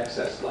had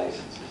excess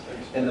licenses,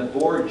 and the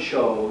board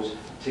chose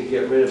to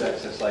get rid of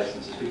excess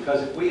licenses,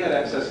 because if we had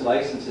excess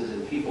licenses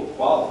and people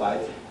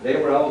qualified, they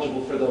were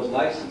eligible for those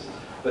licenses.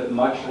 But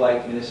much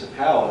like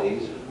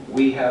municipalities,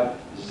 we have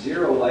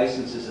 0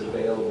 licenses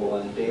available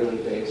on a daily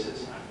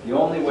basis. The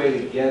only way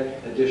to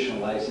get additional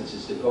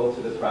licenses is to go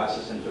through the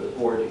process and for the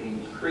board to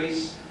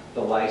increase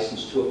the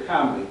license to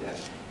accommodate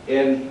that.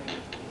 And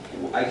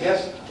I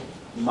guess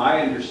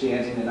my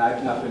understanding, and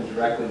I've not been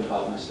directly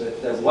involved in this,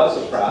 that there was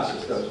a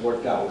process that was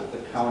worked out with the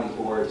county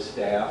board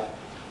staff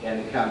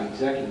and the county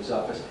executive's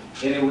office,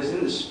 and it was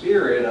in the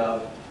spirit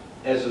of,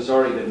 as has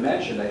already been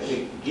mentioned, I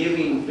think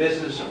giving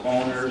business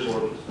owners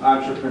or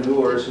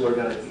entrepreneurs who are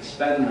going to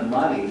expend the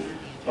money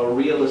a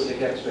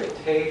realistic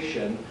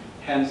expectation,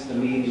 hence the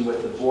meeting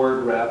with the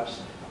board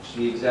reps,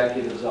 the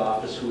executive's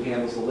office who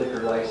handles the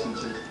liquor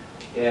licenses,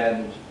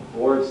 and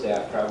board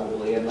staff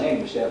probably, and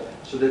land use staff,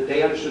 so that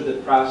they understood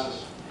the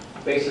process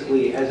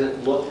basically as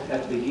it looked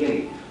at the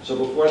beginning. So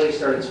before they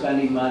started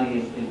spending money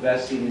and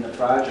investing in the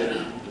project,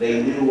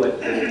 they knew what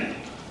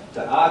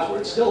the odds were.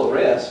 It's still a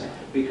risk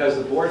because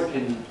the board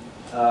can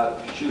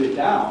shoot it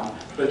down,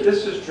 but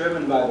this is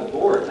driven by the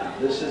board now.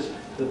 This is,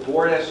 the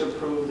board has to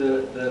approve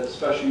the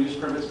special use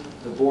permits,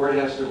 the board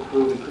has to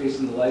approve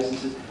increasing the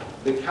licenses.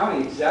 The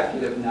county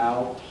executive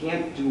now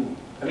can't do,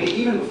 I mean,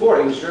 even before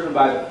it was driven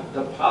by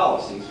the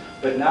policies,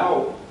 but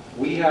now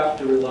we have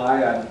to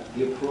rely on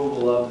the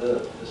approval of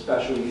the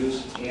special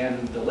use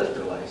and the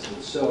liquor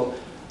license. So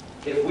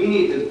if we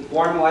need to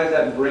formalize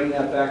that and bring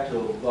that back to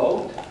a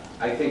vote,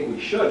 I think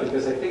we should,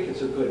 because I think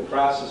it's a good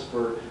process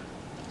for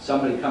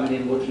somebody coming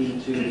in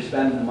looking to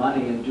spend the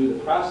money and do the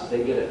process.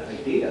 They get an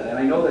idea. And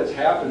I know that's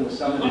happened with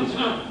some of these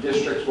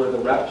districts where the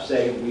reps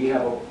say we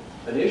have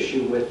an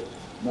issue with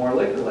more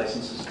liquor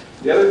licenses.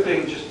 The other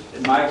thing, just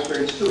in my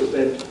experience too, has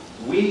been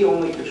we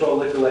only control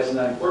liquor license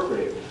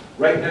unincorporated.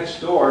 Right next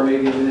door,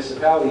 maybe a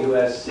municipality who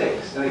has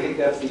 6, and I think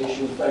that's the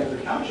issue in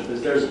Frankfort Township,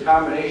 is there's a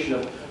combination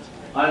of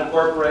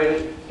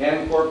unincorporated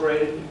and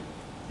incorporated.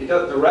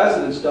 The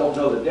residents don't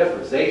know the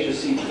difference. They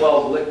just see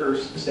 12 liquor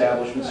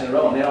establishments in a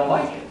row, and they don't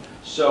like it.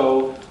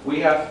 So we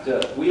have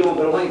to, we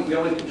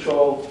only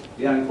control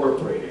the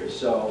unincorporated here.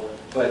 So,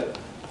 but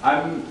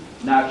I'm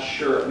not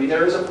sure. I mean,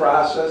 there is a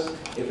process.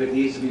 If it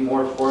needs to be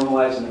more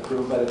formalized and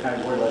approved by the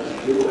county board,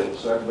 let's do it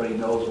so everybody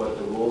knows what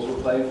the rules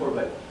we're playing for.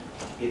 But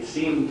it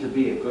seemed to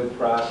be a good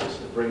process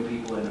to bring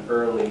people in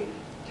early,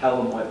 tell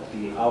them what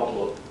the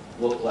outlook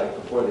looked like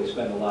before they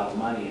spend a lot of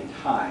money and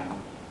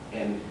time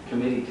and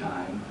committee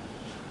time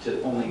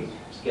to only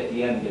get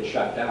the end and get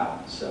shut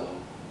down. So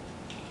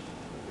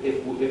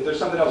if there's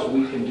something else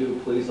we can do,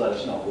 please let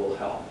us know. We'll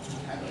help.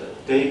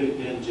 David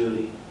and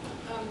Judy.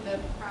 The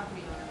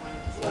property owner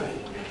wanted to say. Right.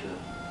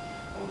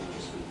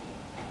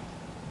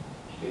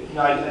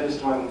 No, I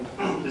just want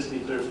to just be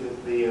clear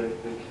with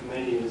the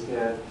committee is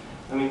that,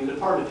 I mean, the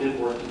department did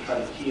work to try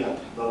to tee up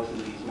both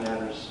of these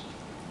matters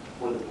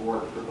for the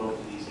board for both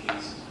of these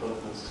cases,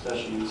 both the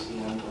special use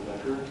and the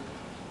liquor.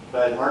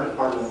 But our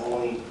department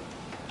only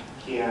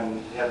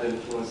can have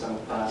influence on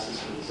the process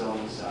for the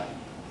zoning side.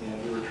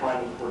 And we were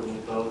trying to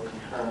coordinate both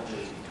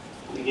concurrently.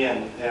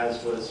 Again,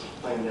 as was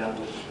planned out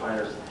with the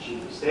prior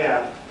chief of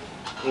staff.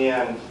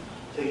 And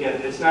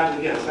again, it's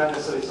not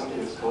necessarily something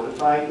that's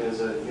codified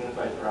as a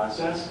unified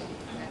process,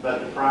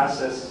 but the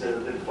processes that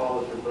have been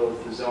followed for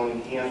both the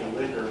zoning and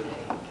the liquor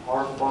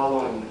are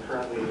following the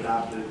currently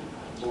adopted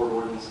board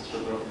ordinances for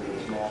both of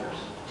those matters.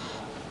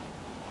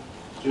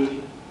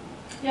 Judy?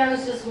 Yeah, I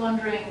was just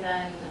wondering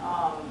then,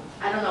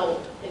 I don't know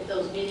if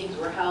those meetings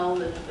were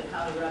held and if the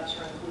county reps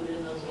were included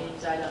in those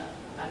meetings.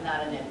 I'm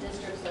not in that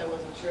district, so I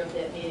wasn't sure if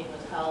that meeting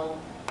was held.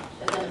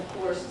 And then, of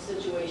course, the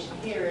situation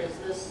here is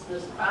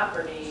this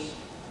property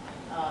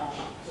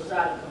was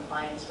out of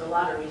compliance for a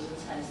lot of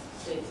reasons, hence the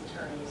state's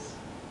attorney's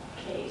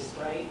case,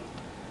 right?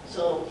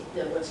 So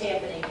what's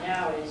happening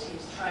now is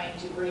he's trying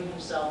to bring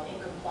himself in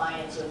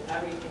compliance with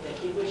everything that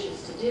he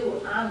wishes to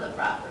do on the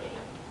property.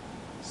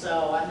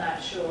 So I'm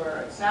not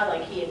sure, it's not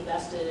like he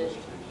invested,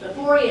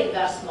 before he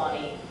invests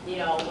money, you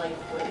know, like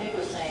what Nick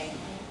was saying,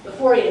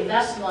 before he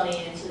invests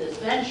money into this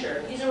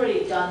venture, he's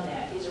already done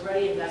that. He's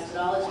already invested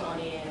all his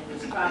money in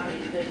his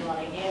property's been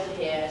running as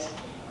it has.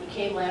 He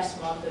came last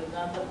month and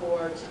got the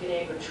board to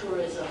get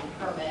agritourism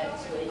permit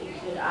so that he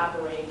could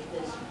operate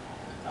this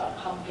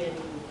pumpkin,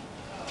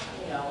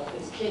 you know,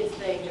 his kids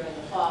thing during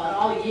the fall. And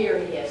all year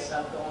he has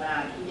stuff going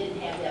on. He didn't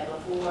have that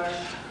before.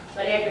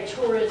 But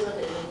agritourism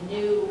is a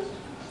new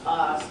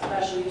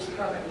special use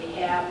permit we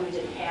have. We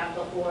didn't have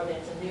before.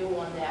 That's a new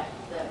one that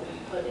we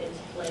put into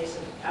place.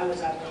 And I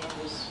was on land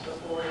use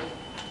before.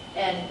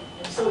 And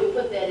so we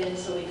put that in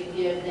so we can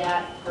give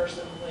that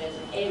person who has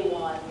an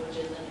A1, which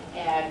is an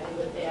ag,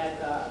 with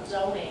ag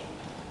zoning,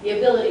 the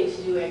ability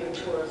to do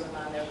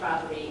agritourism on their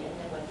property. And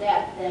then with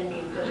that, then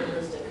we put a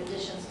list of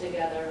conditions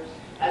together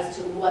as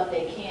to what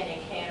they can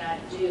and cannot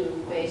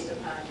do based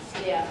upon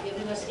staff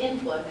giving us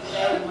input, because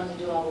they're the ones who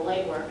do all the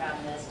legwork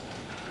on this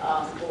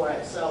for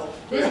it. So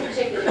this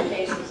particular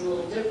case is a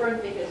little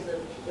different because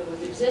it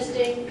was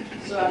existing,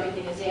 so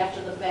everything is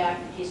after the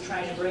fact. He's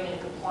trying to bring it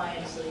into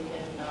compliance so he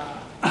can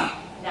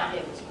not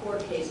have his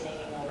court case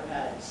hanging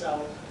overhead.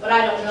 So, but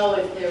I don't know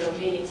if there were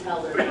meetings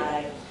held or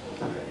not.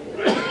 I'm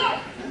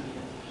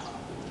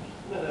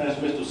going to ask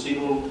Mr.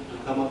 Siegel to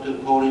come up to the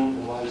podium,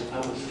 and while he's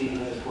coming, Steve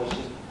has a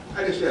question.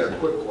 I just had a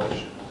quick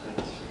question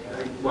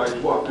while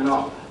he's walking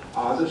up.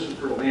 This is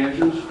for land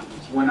use.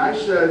 When I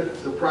said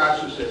the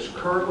process that's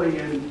currently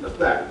in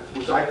effect,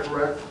 was I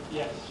correct?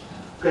 Yes.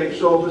 Okay,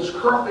 so if it's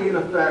currently in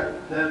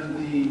effect, then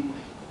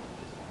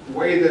the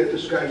way that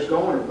this guy's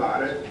going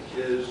about it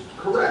is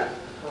correct.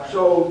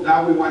 So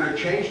now we want to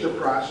change the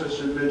process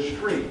in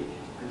midstream.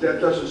 And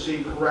that doesn't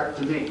seem correct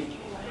to me.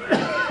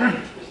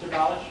 Mr.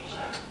 Balish,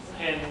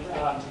 can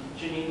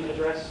Janine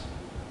address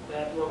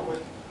that real quick?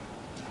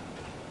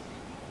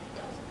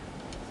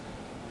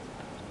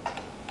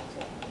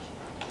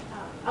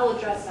 I'll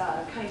address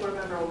County Board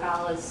Member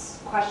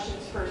Ogala's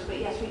questions first, but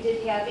yes, we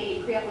did have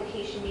a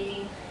pre-application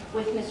meeting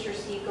with Mr.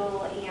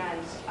 Siegel,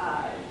 and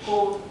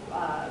both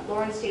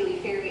Lauren Staley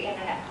Ferry and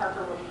Annette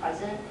Parker were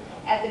present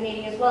at the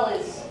meeting, as well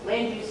as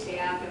land use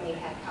staff, and we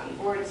had County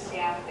Board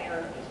staff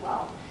there as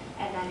well.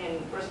 And then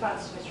in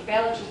response to Mr.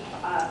 Balich's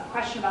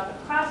question about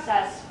the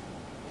process,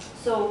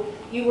 so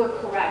you were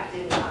correct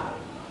in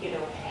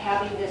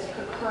having this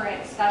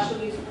concurrent special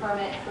use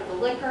permit for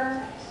the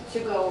liquor to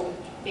go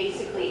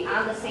basically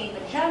on the same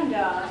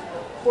agenda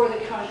for the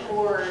county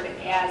board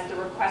as the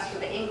request for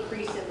the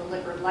increase in the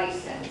liquor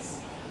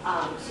license.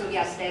 So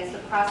yes, that's the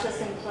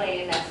process in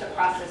play, and that's the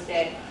process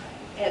that,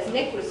 as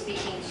Nick was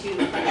speaking to,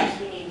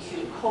 perhaps we need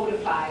to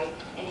codify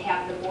and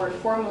have the board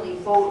formally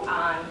vote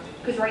on,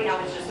 because right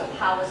now it's just a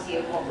policy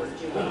of what we're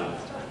doing.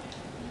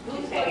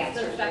 Who's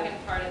the second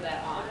part of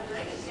that on?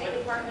 Like the state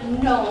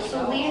department? No,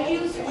 so land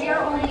use, we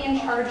are only in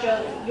charge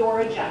of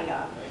your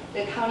agenda.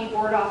 The county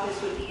board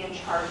office would be in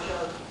charge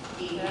of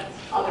the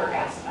other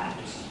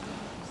aspects.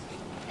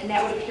 And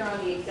that would appear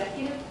on the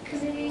executive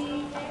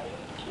committee,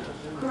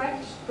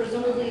 correct?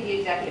 Presumably the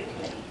executive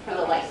committee for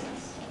the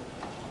license.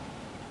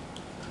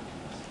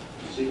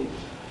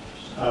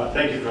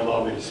 Thank you for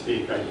allowing me to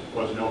speak. I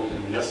wasn't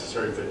hoping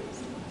necessary, but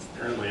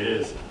apparently it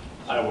is.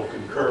 I will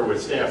concur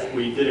with staff.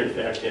 We did in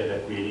fact have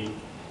that meeting.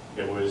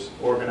 It was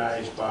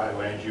organized by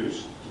land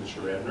use,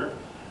 Mr. Radner.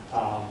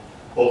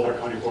 Both our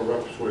county board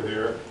reps were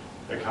there.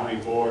 The county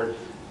board,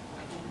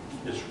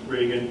 Ms.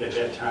 Reagan at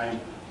that time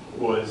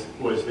was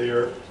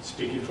there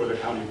speaking for the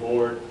county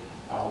board,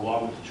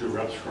 along with the two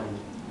reps from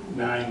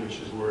 9, which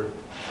is where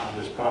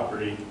this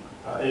property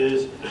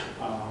is.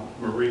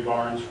 Marie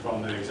Barnes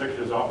from the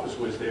executive's office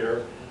was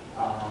there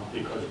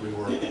because we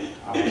were,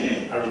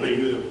 I really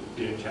knew that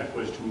the intent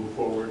was to move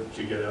forward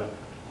to get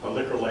a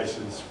liquor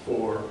license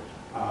for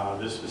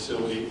this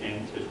facility,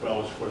 and as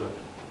well as for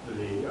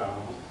the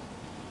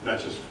not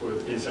just for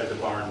inside the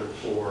barn, but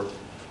for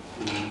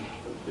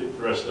the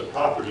rest of the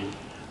property.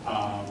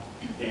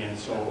 And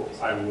so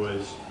I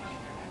was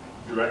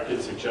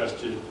directed,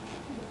 suggested,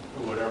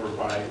 whatever,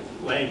 by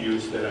land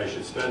use that I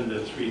should spend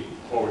the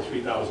over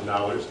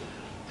 $3,000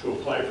 to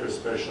apply for a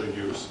special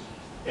use.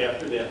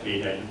 After that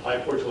meeting, I didn't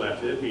apply for it until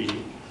after that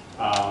meeting,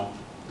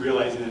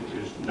 realizing that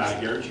there's not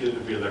a guarantee that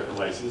there'd be a liquor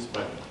license,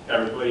 but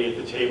everybody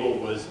at the table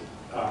was,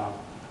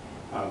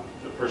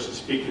 the person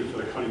speaking for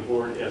the county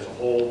board as a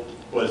whole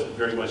was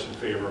very much in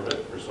favor of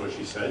it, or so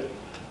she said.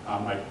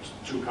 My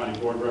two county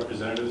board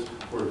representatives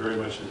were very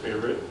much in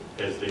favor of it,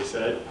 as they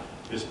said.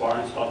 Ms.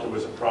 Barnes thought there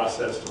was a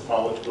process to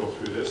follow to go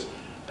through this.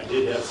 I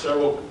did have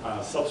several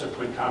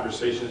subsequent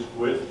conversations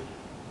with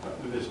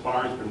Ms.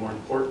 Barnes, but more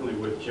importantly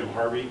with Jim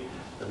Harvey.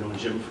 I've known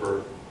Jim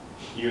for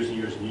years and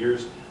years and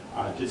years.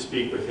 Did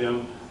speak with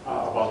him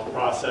about the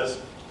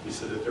process. He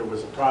said that there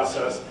was a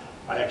process.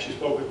 I actually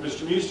spoke with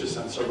Mr.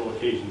 Mustis on several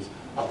occasions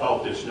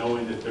about this,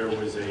 knowing that there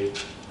was a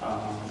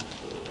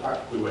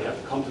we would have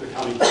to come to the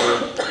county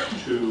board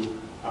to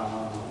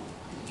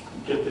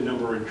get the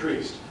number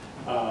increased.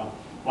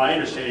 My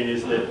understanding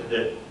is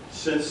that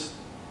since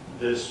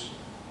this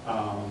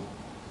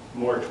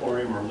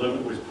moratorium or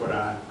limit was put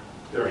on,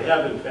 there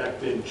have in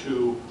fact been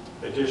 2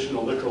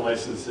 additional liquor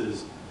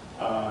licenses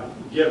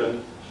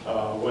given, 2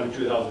 of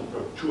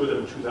them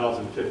in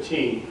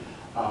 2015.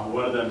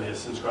 One of them has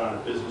since gone out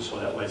of business, so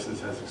that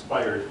license has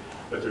expired,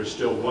 but there's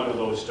still one of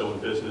those still in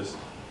business.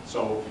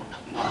 So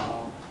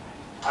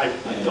I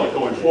felt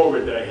going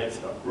forward that I had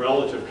some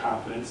relative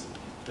confidence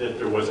that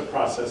there was a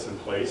process in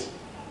place.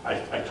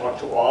 I talked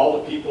to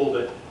all the people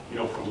that, you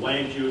know, from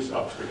land use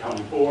up to the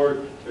county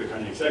board, to the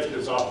county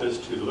executive's office,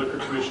 to the liquor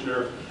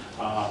commissioner.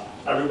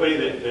 Everybody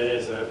that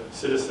is a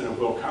citizen of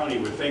Will County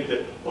would think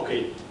that,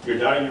 okay, you're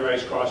dotting your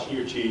I's, crossing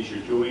your T's, you're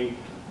doing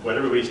what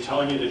everybody's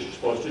telling you that you're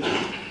supposed to do.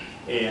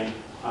 And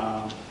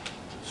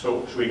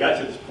so we got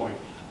to this point.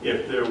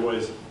 If there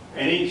was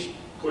any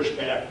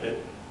pushback that,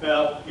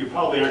 well, you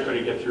probably aren't going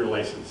to get your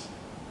license,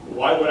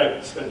 why would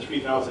I spend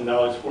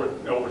 $3,000 for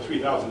over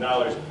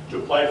 $3,000 to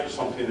apply for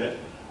something that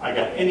I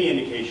got any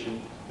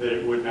indication that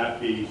it would not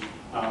be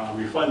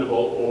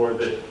refundable or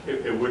that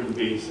it wouldn't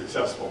be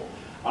successful?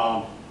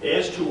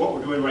 As to what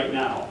we're doing right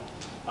now,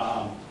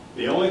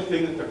 the only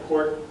thing that the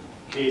court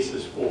case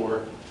is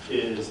for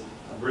is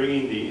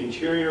bringing the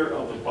interior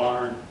of the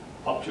barn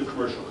up to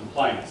commercial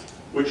compliance,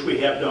 which we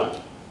have done.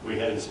 We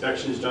had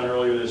inspections done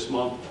earlier this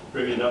month,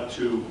 bringing it up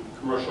to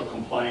commercial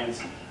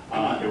compliance.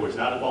 It was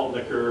not about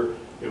liquor.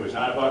 It was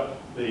not about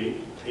the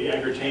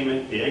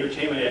agri-tainment. The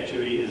agri-tainment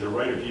activity is a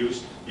right of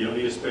use. You don't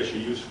need a special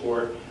use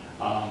for it.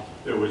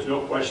 There was no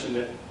question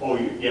that, oh,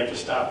 you have to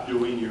stop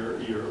doing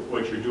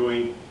what you're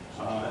doing.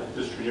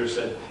 Mr. Neer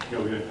said, you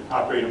know, we've been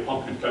operating a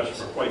pumpkin fest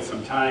for quite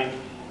some time,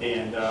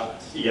 and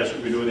yes,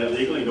 we've been doing that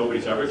legally.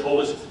 Nobody's ever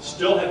told us,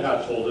 still have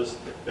not told us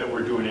that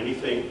we're doing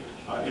anything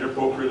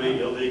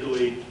inappropriately,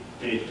 illegally,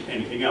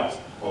 anything else.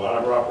 A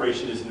lot of our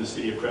operation is in the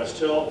city of Crest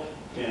Hill,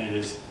 and it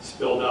is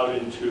spilled out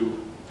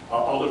into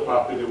other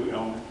property that we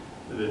own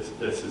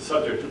that's the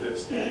subject of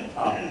this.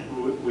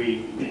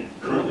 We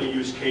currently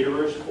use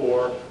caterers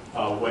for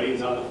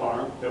weddings on the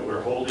farm that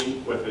we're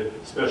holding with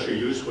a special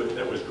use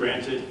that was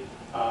granted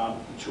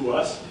to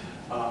us.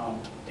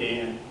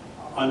 And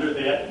under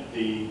that,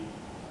 the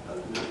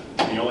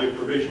only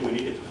provision we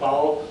needed to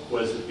follow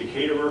was that the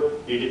caterer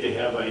needed to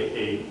have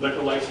a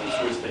liquor license,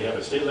 which they have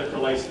a state liquor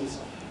license,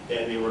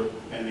 and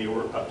they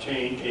were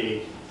obtained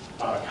a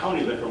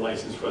county liquor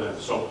license for them.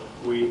 So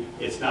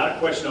it's not a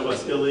question of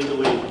us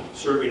illegally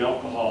serving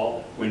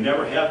alcohol. We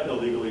never have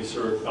illegally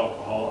served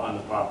alcohol on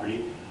the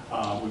property.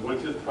 We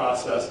went through the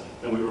process,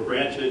 and we were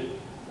granted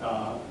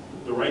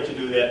the right to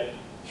do that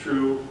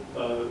through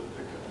the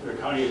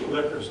county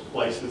liquor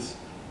license,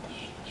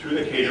 through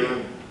the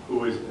caterer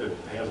who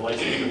has a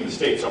license with the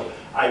state. So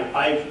I've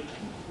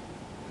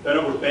bent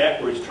over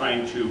backwards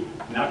trying to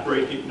not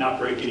break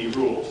any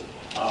rules.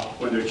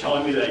 When they're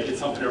telling me that I did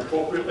something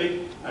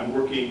appropriately, I'm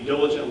working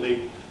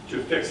diligently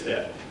to fix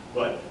that.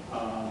 But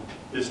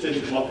this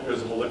didn't come up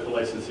because of a liquor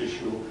license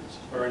issue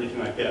or anything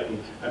like that.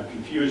 And I'm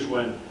confused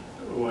when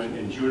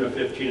in June of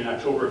 15 and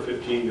October of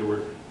 15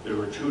 there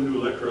were 2 new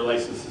liquor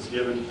licenses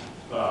given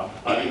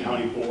by the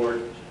county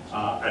board.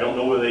 I don't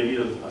know whether they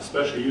needed a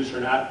special use or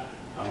not.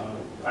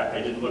 I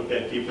didn't look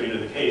that deeply into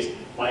the case.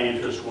 My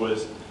interest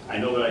was, I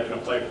know that I can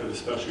apply for the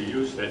special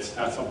use. That's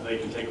not something they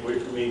can take away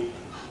from me.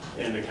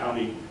 And the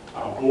county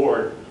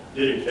board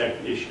did in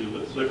fact issue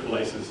liquor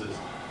licenses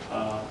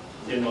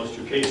in those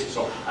 2 cases.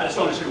 So I just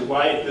don't understand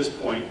why at this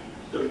point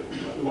the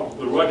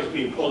rug is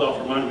being pulled out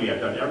from under me.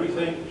 I've done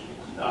everything,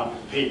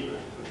 paid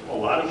a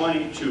lot of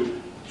money to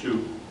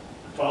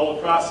follow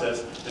the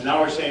process, and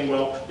now we're saying,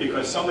 well,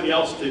 because somebody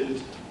else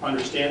didn't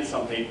understand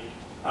something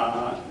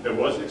that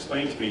wasn't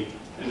explained to me,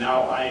 and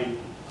now I'm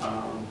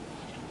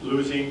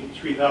losing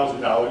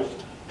 $3,000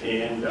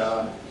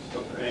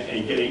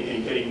 and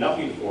getting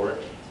nothing for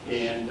it.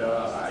 And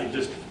I'm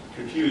just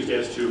confused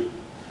as to,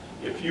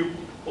 if you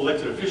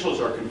elected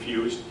officials are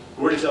confused,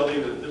 where does that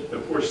leave the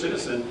poor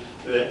citizen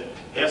that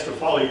has to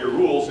follow your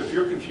rules? If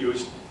you're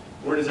confused,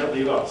 where does that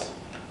leave us?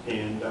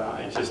 And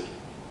it's just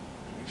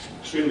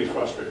extremely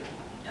frustrating.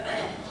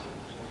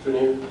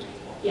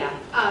 Yeah,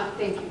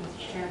 thank you,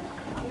 Mr. Chair.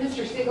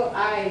 Mr. Siegel,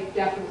 I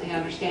definitely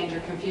understand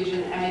your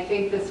confusion, and I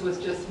think this was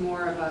just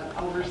more of an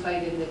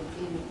oversight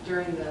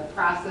during the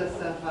process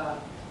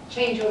of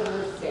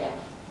changeover of staff.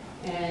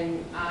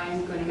 And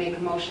I'm going to make a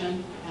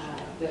motion,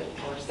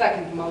 or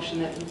second the motion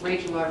that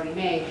Rachel already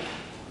made,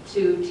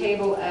 to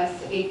table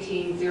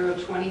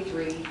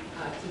S18023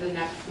 to the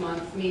next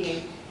month's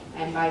meeting.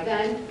 And by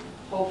then,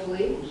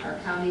 hopefully, our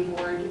county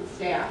board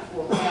staff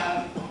will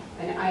have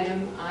an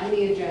item on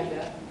the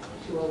agenda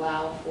to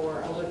allow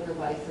for a liquor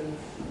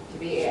license to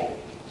be added.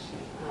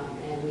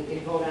 And we can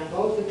vote on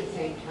both at the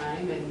same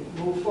time and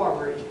move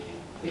forward,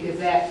 because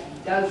that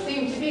does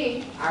seem to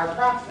be our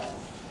process.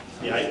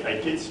 Yeah, I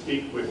did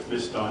speak with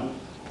Ms. Dunn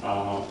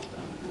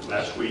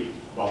last week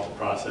about the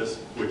process,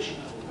 which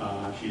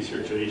She's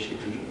here today. She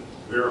can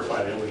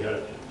verify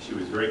that. She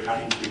was very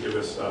kind to give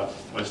us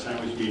much time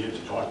as needed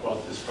to talk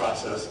about this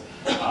process.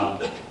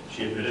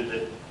 She admitted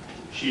that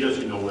she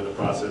doesn't know where the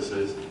process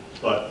is,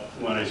 but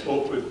when I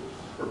spoke with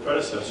her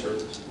predecessor,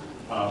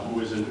 who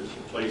was in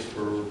place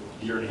for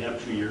a year and a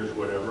half, 2 years,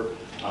 whatever,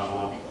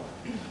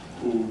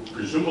 who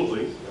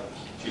presumably,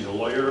 she's a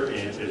lawyer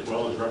and as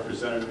well as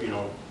representative,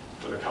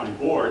 for the county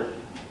board,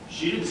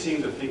 she didn't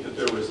seem to think that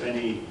there was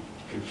any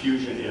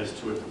confusion as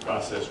to what the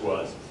process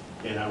was.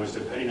 And I was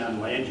depending on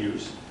land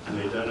use, and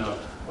they've done a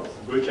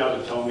good job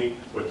of telling me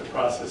what the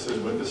process is,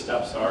 what the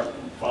steps are,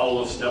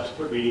 follow those steps,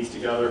 put meetings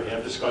together,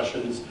 have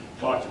discussions,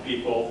 talk to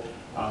people,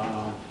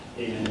 so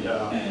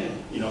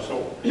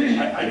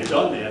I've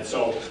done that.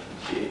 So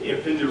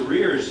if in the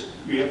rears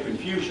you have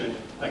confusion,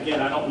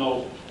 again, I don't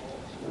know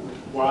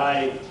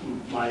why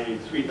my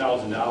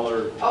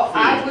 $3,000 Oh,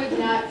 I would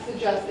not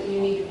suggest that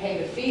you need to pay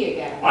the fee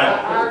again.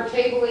 Our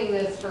tabling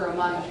this for a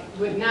month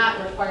would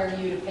not require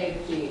you to pay the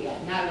fee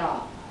again, not at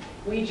all.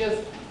 We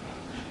just,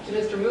 to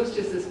Mr.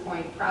 Moustis's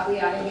point, probably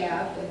ought to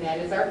have, and that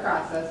is our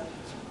process,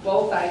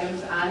 both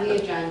items on the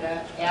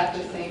agenda at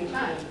the same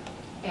time.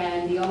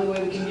 And the only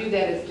way we can do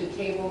that is to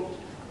table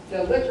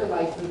the liquor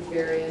license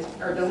variance,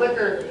 or the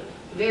liquor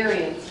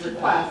variance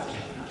request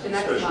to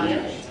next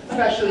month,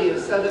 special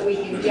use, so that we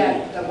can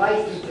get the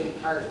licensing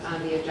part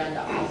on the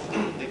agenda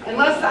also.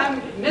 Unless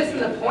I'm missing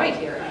the point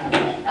here.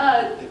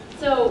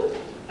 So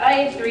I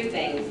have three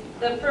things.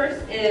 The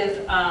first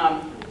is,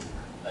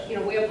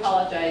 we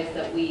apologize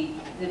that we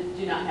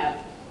do not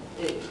have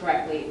it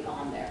correctly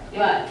on there.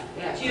 But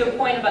to your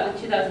point about the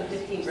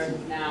 2015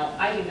 versus now,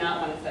 I do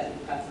not want to set any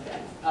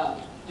precedents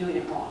of doing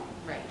it wrong.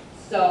 Right.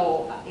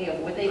 So,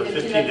 what they did in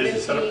 2015, did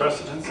it set a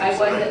precedent? I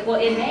wasn't, well,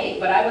 it may,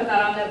 but I was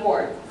not on that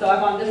board. So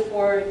I'm on this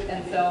board,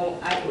 and so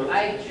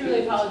I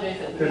truly apologize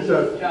that we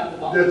dropped the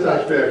ball. That's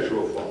not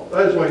factual fault.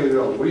 I just want you to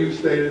know, what you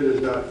stated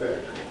is not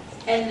factual.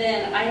 And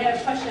then I had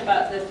a question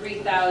about the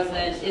 3,000.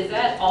 Is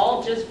that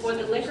all just for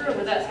the liquor, or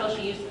was that special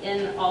use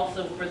in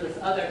also for this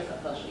other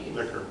special use?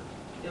 Liquor.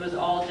 It was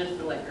all just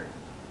the liquor.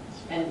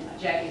 And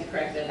Jackie's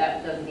correct that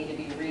that doesn't need to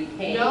be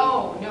repaid.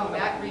 No,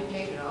 not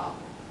repaid at all.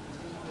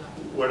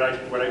 Would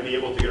I be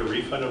able to get a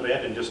refund of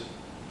that and just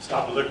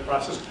stop the liquor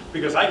process?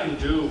 Because I can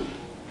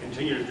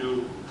continue to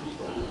do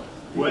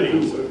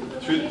weddings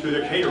through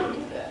the caterer.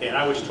 And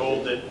I was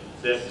told that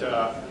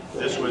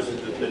this was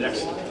the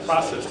next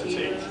process to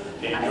take.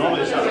 And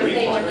normally it's not a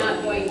refund. We're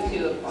not going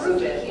to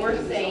approve it. We're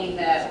saying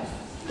that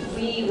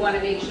we want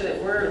to make sure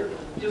that we're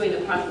doing the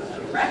process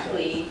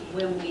correctly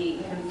when we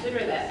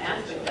consider that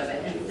aspect of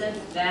it. And since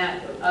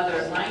that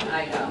other line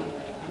item,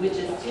 which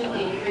is to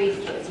increase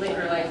the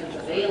liquor license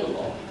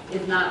available,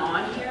 is not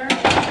on here,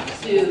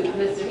 to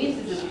Mr.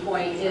 Muse's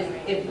point, is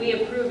if we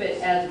approve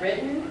it as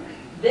written,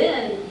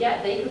 then,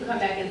 yeah, they could come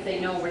back and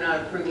say, no, we're not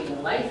approving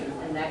the license,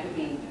 and that could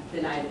be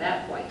denied at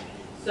that point.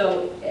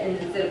 So, and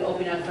instead of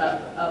opening us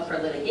up for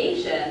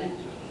litigation,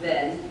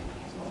 then,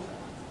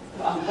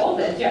 on both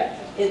ends, yeah,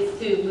 it's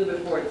to move it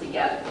forward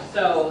together.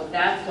 So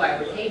that's why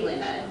we're tabling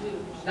it.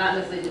 Not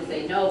necessarily to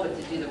say no, but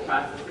to do the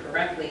process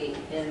correctly.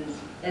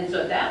 And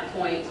so at that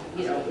point,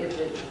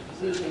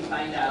 if we can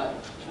find out,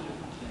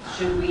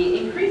 should we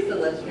increase the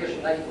liquor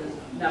license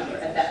number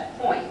at that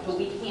point? But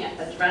we can't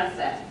address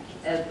that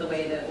as the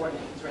way the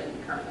ordinance is written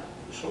currently.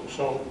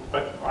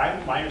 But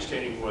my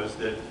understanding was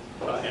that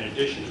in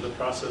addition to the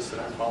process that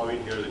I'm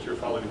following here, that you're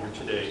following here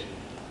today,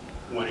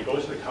 when it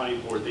goes to the county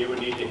board, they would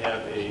need to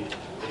have a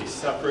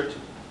separate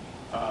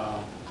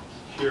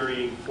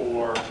hearing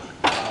for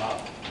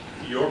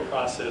your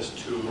process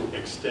to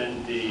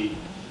extend the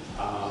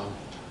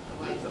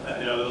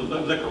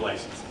liquor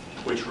license,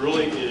 which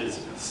really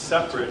is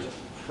separate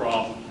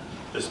from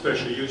the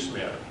special use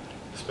matter.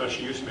 The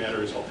special use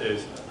matter is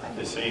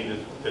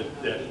saying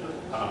that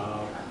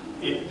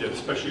the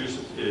special use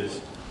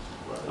is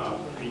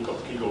can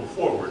go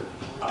forward,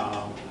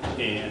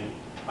 and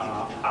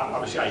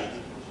obviously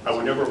I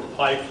would never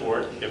apply for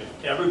it if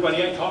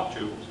everybody I talked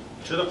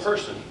to the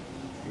person,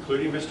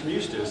 including Mr.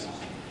 Eustace,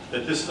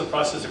 that this is a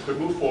process that could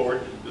move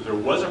forward, that there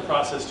was a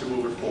process to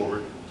move it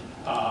forward.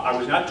 I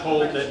was not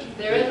told that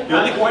there is the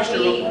only question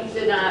we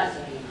did not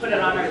put it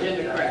on our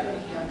agenda correctly.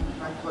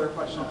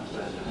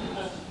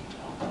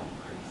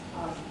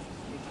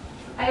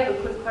 I have a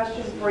quick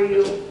question for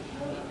you.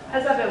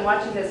 As I've been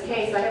watching this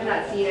case, I have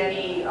not seen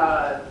any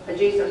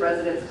adjacent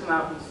residents come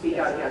out and speak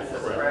out against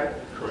this, correct?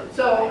 Correct.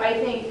 So I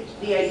think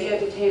the idea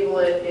to table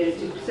it is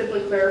to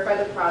simply clarify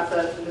the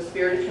process in the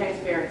spirit of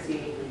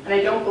transparency. And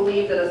I don't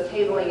believe that us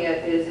tabling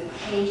it is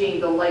changing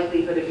the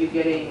likelihood of you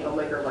getting a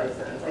liquor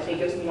license. I think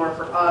it's more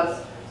for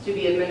us to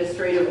be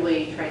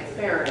administratively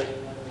transparent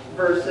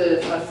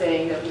versus us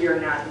saying that we are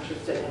not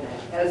interested in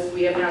it. As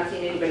we have not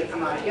seen anybody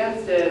come out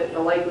against it, the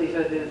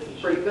likelihood is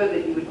pretty good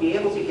that you would be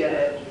able to get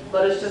it.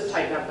 Let us just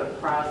tighten up the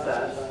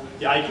process.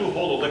 Yeah, I do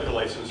hold a liquor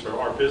license, or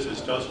our business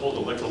does hold a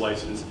liquor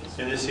license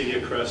in the city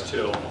of Crest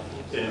Hill,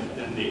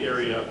 in the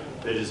area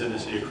that is in the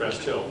city of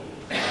Crest Hill.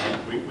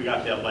 We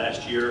got that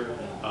last year.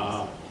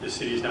 The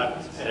city has not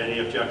had any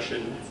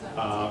objection,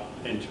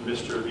 and to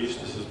Mr.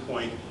 Eustace's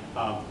point,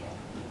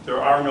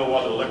 there are no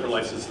other liquor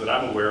licenses that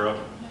I'm aware of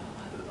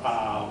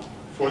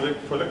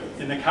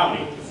in the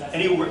county.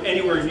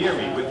 Anywhere near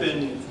me,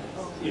 within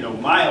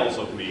miles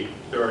of me,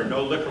 there are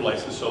no liquor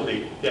licenses. So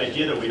the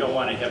idea that we don't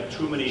want to have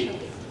too many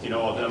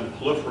of them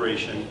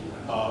proliferation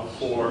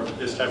for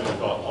this type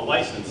of a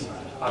license,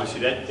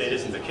 obviously that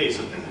isn't the case.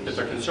 If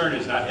the concern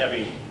is not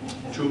having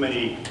too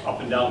many up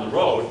and down the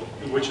road,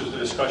 which is the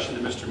discussion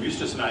that Mr.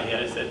 Eustace and I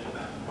had, is that,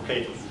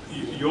 okay,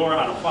 you're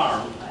on a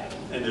farm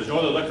and there's no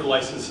other liquor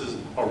licenses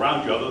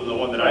around you other than the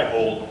one that I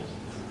hold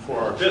for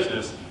our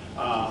business.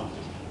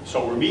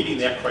 So we're meeting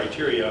that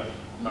criteria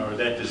or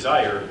that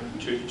desire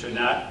to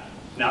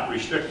not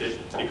restrict it,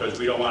 because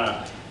we don't want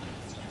to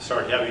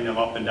start having them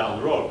up and down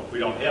the road. We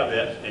don't have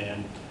that,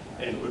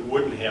 and we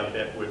wouldn't have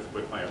that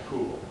with my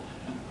approval.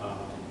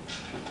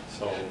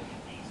 So.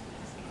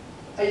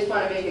 I just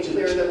want to make it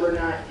clear that we're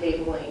not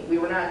tabling, we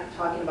were not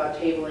talking about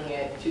tabling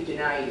it to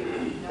deny you.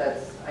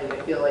 I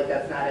feel like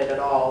that's not it at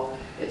all.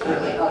 It's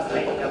really us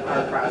making up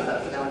our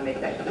process, and I want to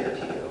make that clear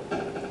to you.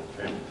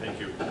 Okay, thank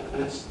you.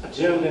 It's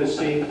Jim and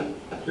Steve.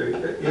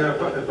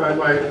 If I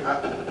might,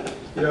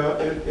 in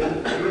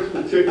this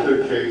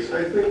particular case,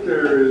 I think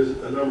there is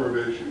a number of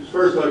issues.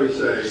 First, let me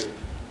say,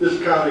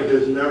 this county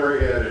has never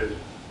added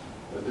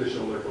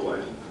additional liquor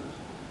licenses.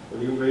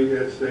 When you made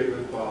that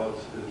statement, Paul,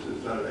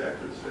 it's not an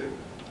accurate statement.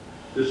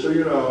 Just so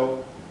you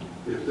know,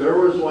 if there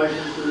was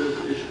licenses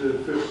issued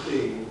in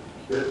 15,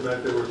 it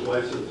meant there was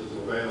licenses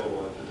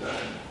available at the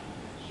time.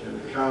 And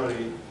the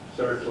county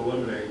started to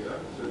eliminate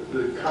them.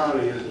 The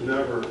county has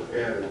never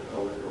added a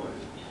liquor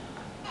license,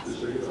 just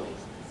so you know,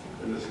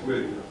 and this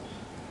committee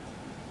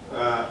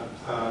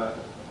knows.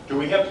 Do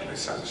we have,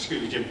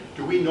 excuse me, Jim,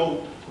 do we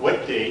know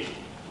what date?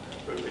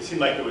 It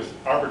seemed like it was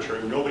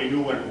arbitrary. Nobody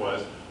knew when it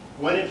was.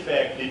 When, in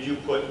fact, did you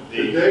put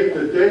the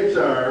dates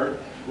are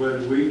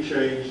when we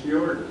changed the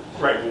ordinance.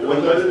 Right.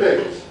 Well, those are the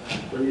dates.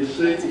 When you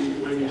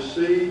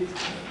see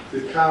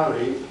the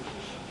county,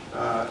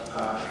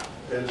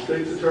 and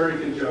state's attorney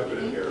can jump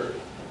in here,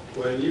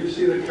 when you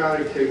see the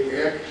county take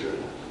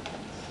action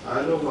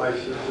on the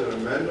license and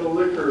amend the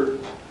liquor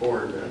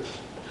ordinance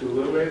to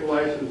eliminate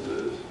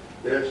licenses,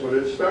 that's when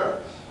it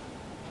starts.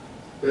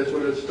 That's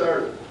when it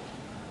started.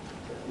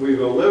 We've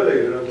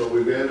eliminated them, but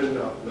we've added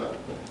nothing.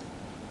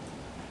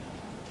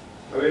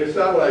 I mean, it's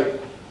not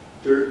like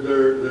there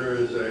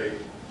is a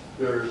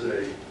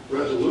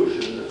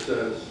resolution that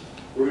says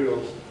we're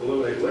going to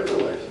eliminate liquor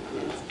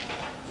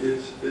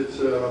licenses. It's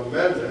an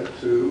amendment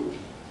to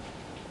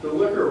the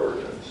liquor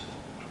ordinance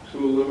to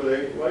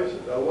eliminate a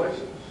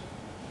license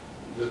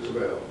that's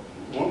available.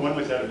 When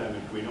was that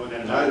amendment? Do we know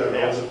that amendment? I don't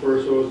know. The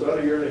first one was done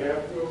a year and a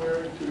half ago,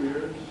 Mary, 2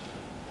 years.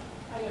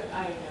 I don't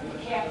know. You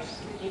capped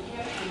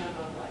the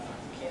number of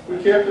licenses. We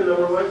capped the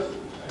number of licenses.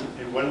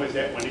 And when was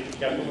that? When did you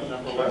cap the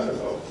number of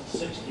licenses?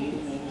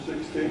 16, maybe.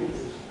 16.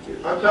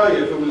 I'm telling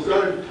you, if it was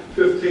done in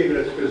 15,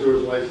 that's because there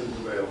was license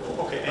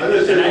available. Okay. I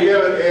just said we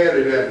haven't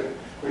added any.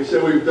 We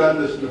said we've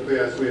done this in the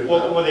past. We have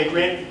not. Well,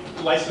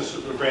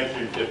 licenses were granted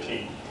in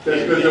 15.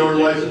 That's because there were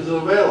licenses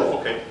available.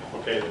 Okay.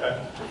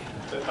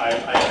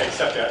 I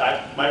accept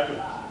that.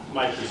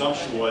 My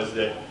presumption was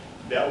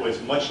that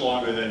was much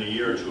longer than a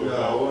year or two ago.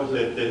 No, it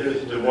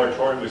wasn't. The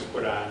moratorium was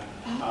put on.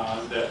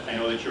 That I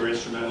know that you're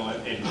instrumental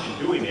in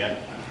doing that,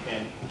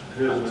 and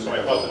so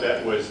I thought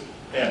that was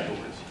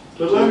afterwards.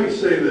 But let me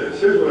say this.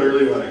 Here's what I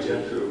really want to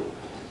get to.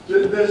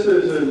 This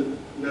isn't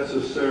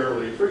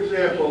necessarily, for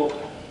example,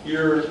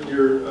 your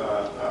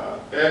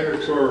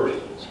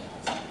agritourism.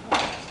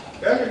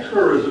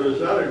 Agritourism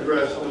is not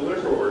addressed in the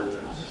liquor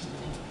ordinance.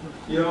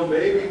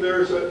 Maybe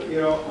there's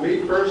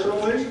me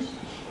personally,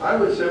 I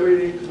would say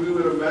we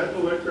would amend the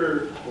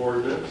liquor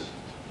ordinance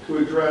to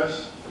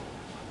address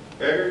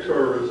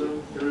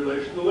agritourism in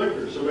relation to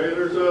liquor. So maybe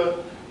there's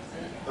a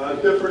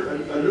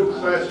new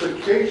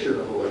classification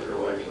of a liquor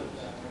license.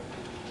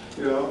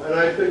 And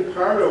I think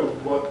part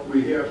of what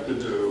we have to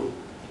do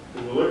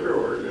in the liquor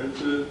ordinance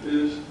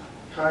is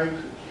kind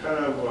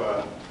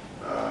of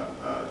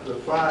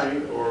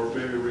define, or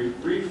maybe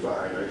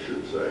refine, I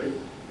should say,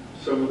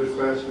 some of the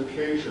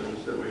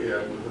classifications that we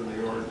have within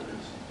the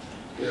ordinance.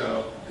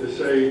 To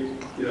say,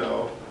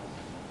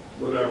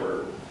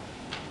 whatever,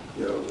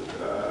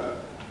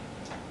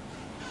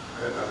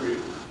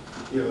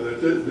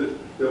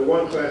 that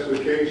one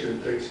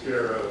classification takes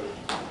care of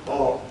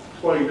all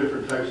 20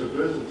 different types of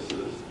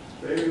businesses.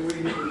 Maybe we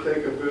need to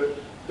take a bit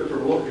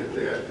different look at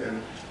that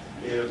and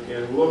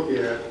look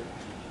at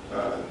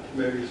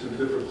maybe some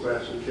different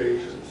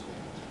classifications.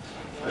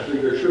 I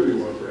think there should be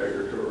one for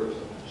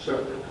agritourism,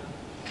 separate,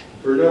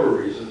 for a number of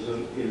reasons,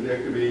 and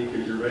that could be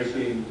because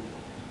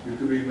you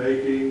could be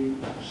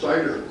making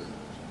cider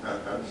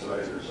on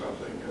site or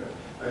something.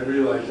 I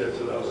realize that's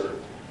another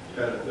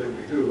kind of thing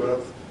we do,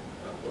 but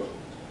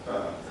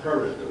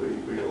permit that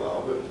we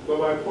allow. But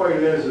my point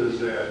is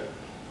that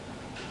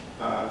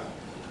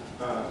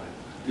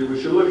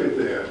we should look at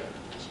that.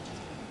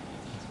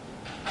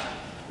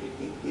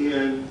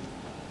 And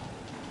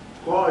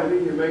Paul, I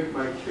think you make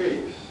my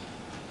case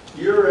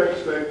your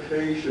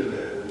expectation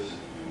is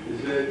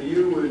that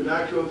you would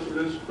not go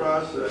through this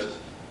process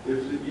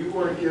if you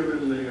weren't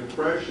given the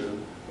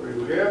impression, or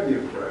you have the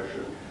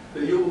impression,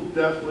 that you will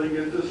definitely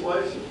get this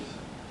license.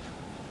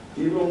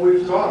 Even when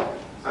we've talked,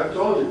 I've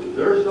told you,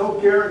 there's no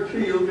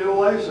guarantee you'll get a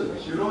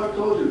license. You know I've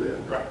told you that.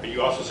 Right, but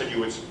you also said you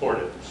would support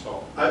it,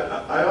 so.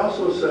 I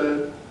also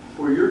said,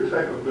 for your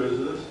type of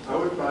business, I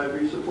would probably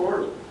be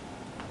supportive.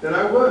 And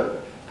I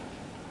would.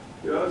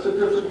 You know, it's a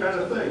different kind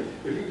of thing.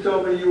 If you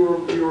tell me you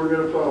were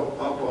going to put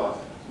up a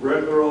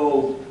regular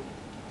old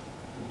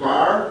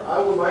bar,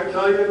 I might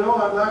tell you, no,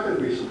 I'm not going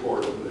to be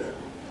supportive of that.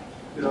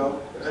 You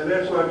know, and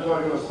that's why I'm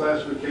talking about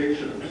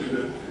classification,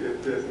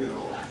 that you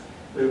know,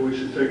 maybe we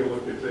should take a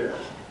look at that.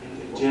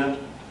 Jim?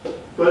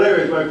 But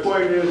anyways, my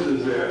point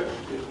is that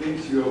it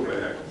needs to go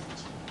back.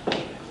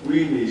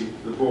 We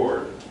need, the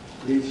board,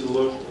 needs to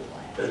look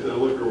at the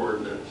liquor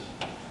ordinance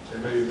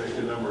and maybe make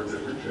a number of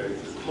different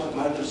changes.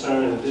 My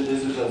concern is that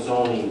this is a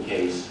zoning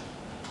case,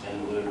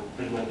 and we're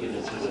pretty much getting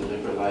into the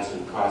liquor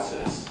license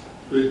process.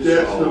 But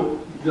that's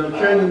I'm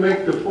trying to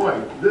make the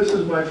point. This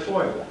is my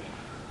point.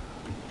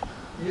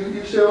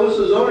 You say, oh, this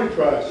is a zoning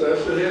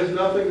process. It has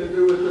nothing to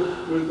do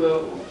with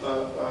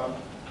the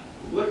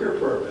liquor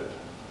permit.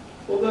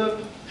 Well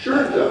then,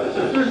 sure it does.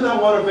 If there's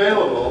not one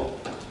available,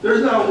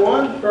 there's not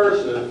one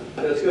person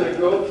that's going to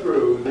go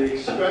through the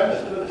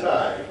expense and the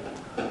time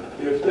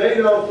if they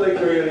don't think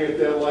they're going to get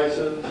that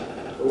license,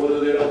 or whether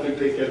they don't think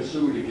they can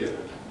sue to get it.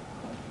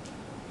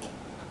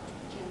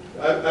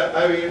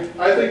 I mean,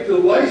 I think the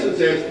license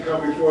has to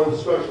come before the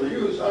special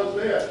use. How's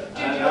that?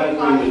 I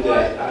agree with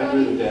that. I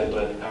agree with that,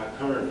 but our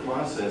current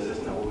process is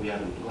not what we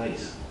have in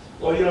place.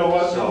 Well, you know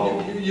what? So,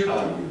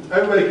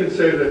 everybody can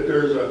say that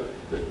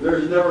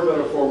there's never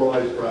been a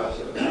formalized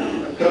process.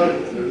 I'm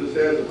telling you, there just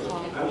hasn't been.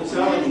 I mean, it's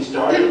not like we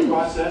started the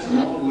process, and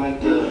I would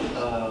like to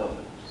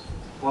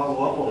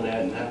follow up on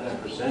that and have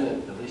that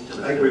presented, at least to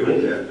the I agree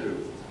with committee. that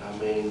too. I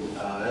mean,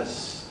 I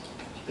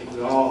think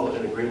we're all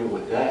in agreement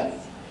with that.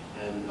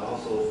 And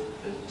also,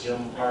 is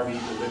Jim Harvey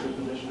the liquor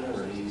commissioner,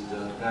 or he's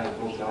the guy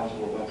most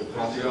knowledgeable about the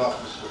process? The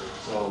officer.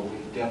 So we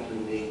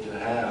definitely need to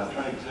have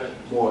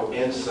more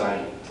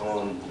insight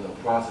on the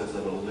process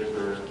of the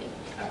liquor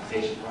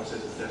application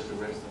process, if that's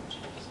correct.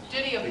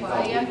 Did he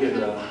apply Because yet? we get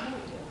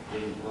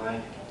did he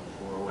apply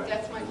for what?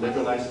 That's my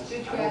Liquor question. license?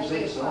 Did you I don't actually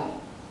think so. apply?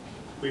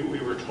 We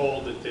were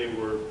told that they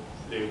were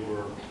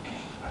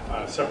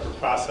separate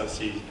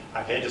processes.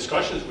 I've had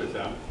discussions with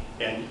them,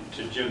 and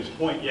to Jim's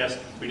point, yes,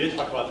 we did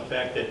talk about the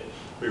fact that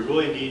we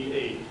really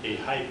need a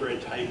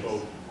hybrid type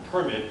of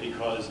permit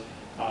because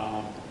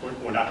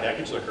we're not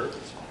packaged liquor.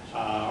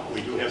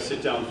 We do have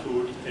sit-down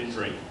food and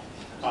drink,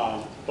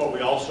 but we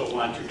also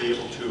want to be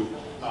able to,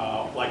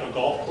 like a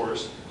golf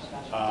course,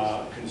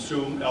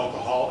 consume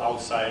alcohol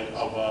outside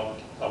of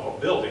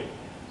a building.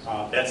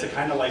 That's the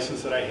kind of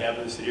license that I have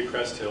in the city of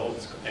Crest Hill.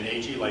 It's an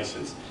AG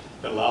license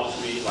that allows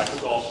me, like a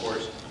golf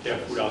course, to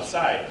have food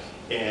outside.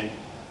 And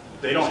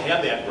they don't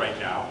have that right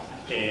now.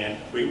 And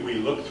we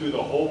looked through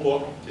the whole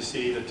book to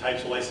see the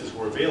types of licenses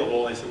were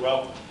available. And I said,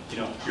 well, you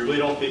know, you really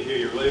don't fit here,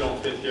 you really don't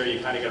fit there.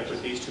 You kind of got to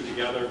put these two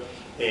together.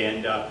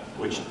 And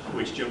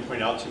which Jim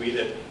pointed out to me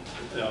that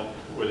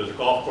where there's a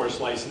golf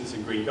course license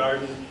in Green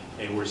Garden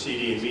and where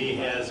CD&Me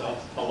has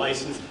a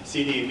license,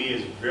 CD&Me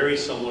is very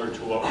similar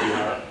to what we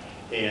are.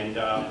 And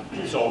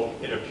so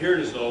it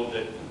appeared as though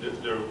that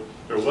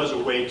there was a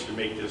way to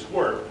make this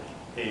work.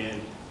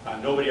 And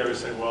nobody ever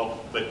said, well,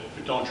 but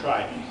don't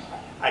try.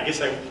 I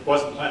guess I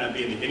wasn't planning on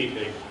being the guinea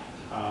pig.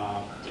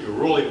 The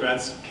rural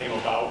events came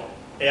about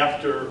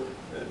after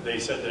they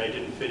said that I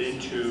didn't fit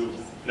into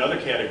another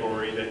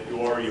category that you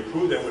already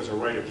approved that was a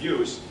right of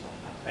use.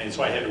 And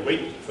so I had to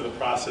wait for the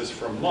process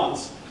for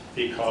months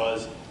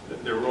because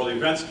the rural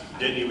events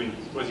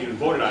wasn't even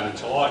voted on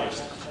until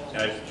August.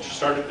 And I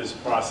started this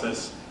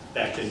process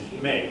back in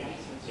May.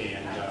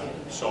 And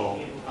so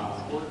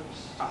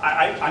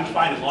I'm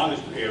fine as long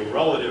as we are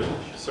relative,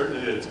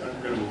 certainly that it's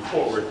going to move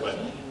forward, but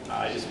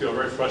I just feel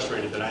very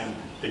frustrated that I'm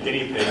the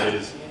guinea pig that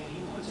is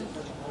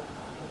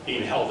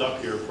being held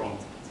up here from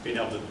being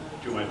able to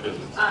do my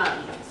business.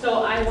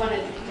 So I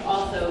wanted to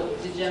also,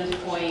 to Jim's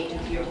point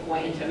and to your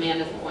point and to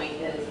Amanda's point,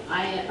 is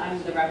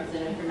I'm the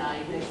representative for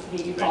 9, nice to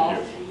meet you, Paul.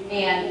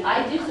 And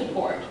I do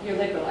support your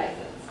liquor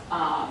license.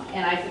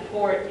 And I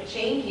support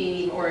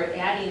changing or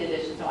adding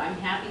additions. So I'm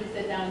happy to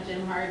sit down with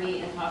Jim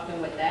Harvey and talk to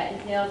him what that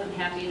entails. I'm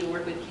happy to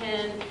work with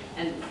Ken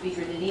and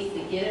Speaker Denise to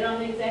get it on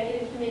the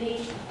executive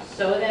committee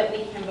so that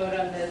we can vote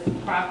on this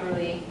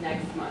properly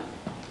next month.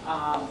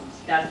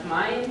 That's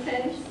my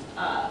intent.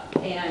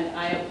 And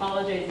I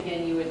apologize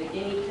again, you were the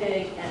guinea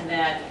pig, and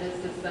that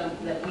this is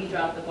something that we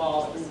dropped the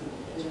ball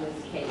in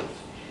this case.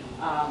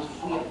 I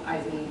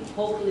mean,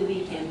 hopefully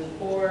we can move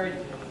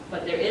forward,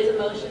 but there is a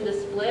motion to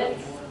split.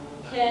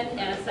 Ken,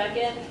 and a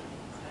second?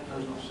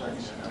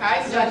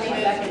 I second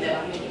it.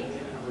 I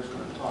was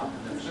going to talk.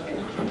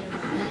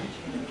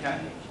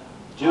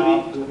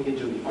 Judy, let me get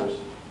Judy first.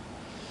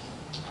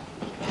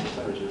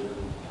 Sorry, Judy.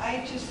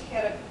 I just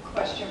had a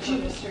question for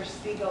Mr.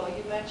 Spiegel.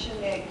 You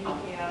mentioned that you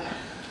have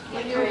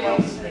liquor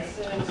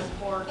licenses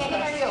for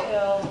Crest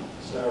Hill.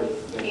 Sorry.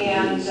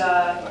 And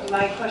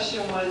my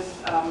question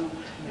was,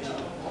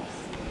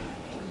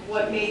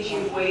 what made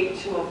you wait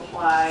to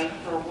apply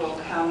for Will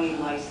County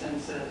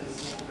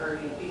licenses? Or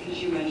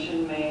because you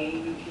mentioned May,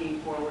 you came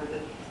forward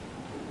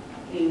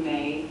in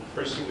May.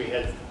 The first thing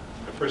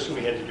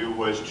we had to do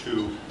was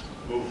to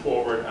move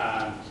forward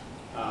on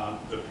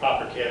the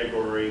proper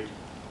category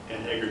in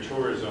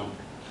agritourism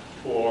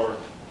for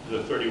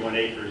the 31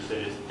 acres that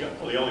is,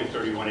 the only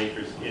 31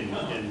 acres in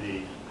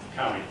the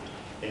county.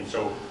 And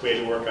so we had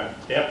to work on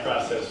that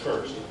process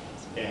first.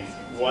 And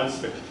once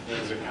the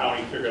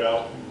county figured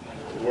out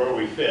where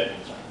we fit,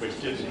 which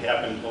didn't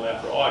happen until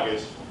after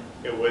August,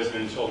 it wasn't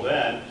until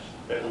then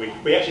that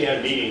we actually had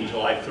a meeting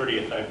July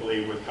 30th, I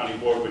believe, with county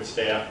board, with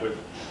staff,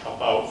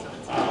 about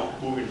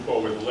moving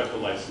forward the liquor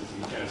license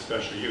and a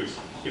special use.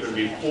 Even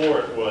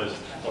before it was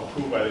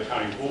approved by the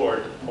county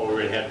board, or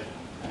we had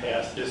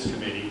passed this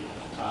committee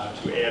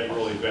to add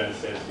rural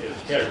events as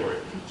a category.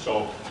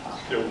 So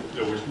there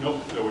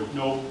was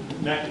no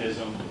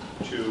mechanism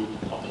to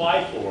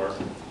apply for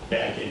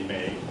back in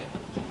May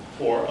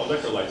for a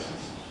liquor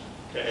license.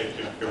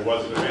 It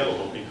wasn't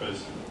available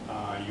because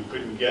you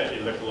couldn't get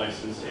a liquor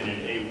license in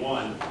an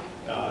A1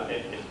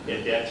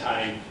 at that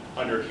time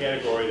under a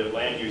category that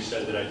land use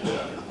said that I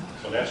could.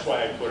 So that's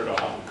why I put it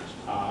off.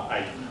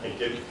 I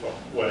did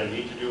what I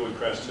need to do in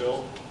Crest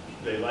Hill.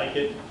 They like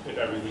it.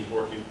 Everything's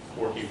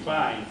working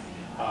fine.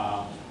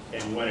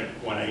 And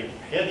when I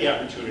had the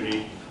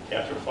opportunity,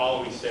 after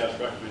following staff's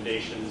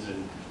recommendations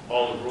and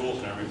all the rules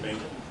and everything,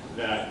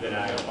 then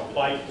I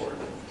applied for it.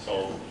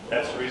 So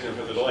that's the reason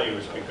for the delay,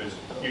 was because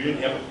you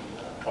didn't have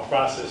a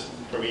process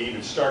for me to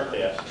even start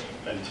that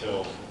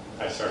until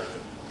I started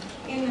it.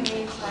 In the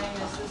meantime,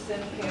 is this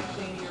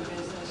impacting your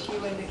business?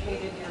 You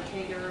indicated your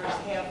caterers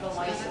have the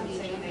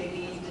licensing they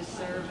need to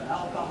serve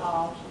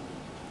alcohol.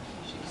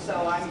 So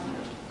I'm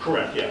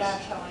Correct, yes.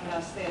 not telling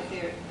us that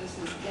this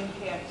is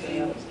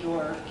impacting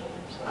your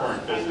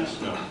Current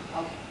business, no.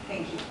 Okay,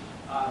 thank you.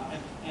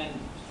 And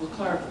for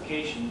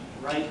clarification,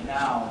 right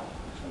now,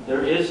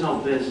 there is no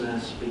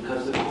business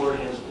because the court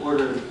has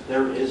ordered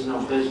there is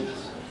no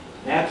business.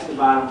 That's the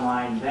bottom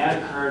line.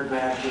 That occurred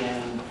back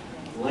in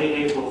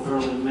late April,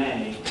 early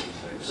May.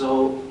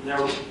 So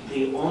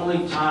the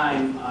only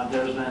time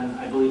there's been,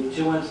 I believe,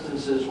 2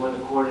 instances where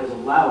the court has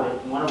allowed it,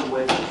 one of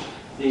which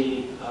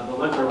the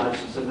liquor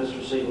license that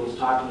Mr. Siegel was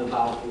talking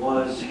about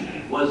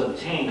was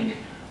obtained.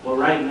 But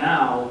right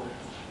now,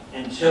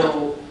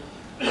 until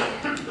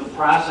the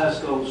process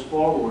goes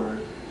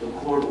forward, the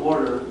court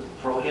order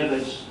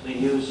prohibits the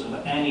use of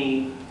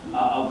any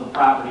of the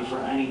property for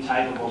any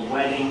type of a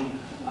wedding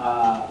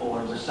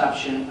or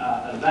reception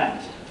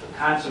event.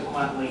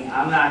 Consequently,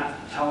 I'm not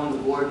telling the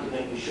board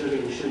that you should or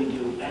you shouldn't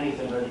do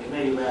anything, or the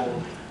committee rather,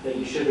 that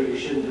you should or you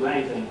shouldn't do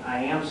anything.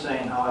 I am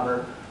saying,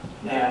 however,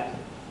 that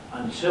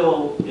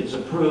until it's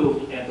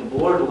approved at the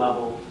board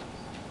level,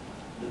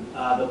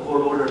 the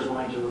court order is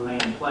going to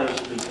remain in place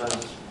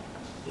because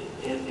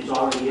it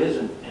already is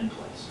in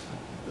place.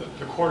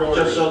 The court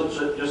order just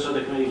so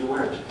the committee's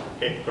aware.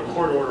 Okay, the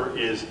court order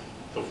is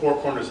the 4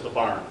 corners of the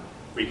barn.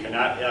 We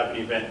cannot have an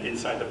event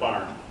inside the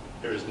barn.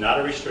 There is not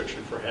a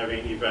restriction for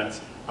having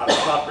events on the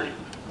property.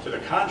 To the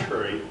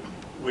contrary,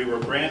 we were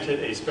granted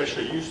a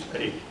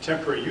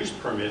temporary use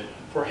permit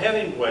for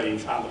having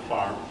weddings on the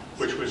farm,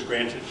 which was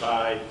granted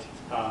by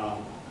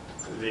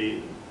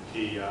the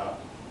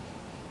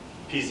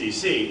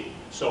PZC.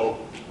 So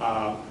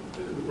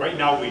right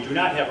now, we do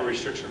not have a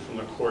restriction from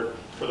the court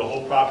for the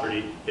whole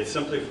property. It's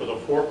simply for the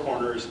 4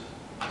 corners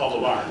of the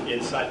barn,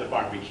 inside the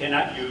barn. We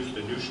cannot use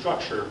the new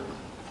structure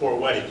for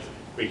weddings.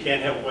 We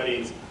can't have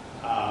weddings,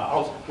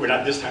 we're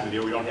not this time of the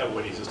year, we don't have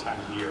weddings this time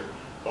of the year.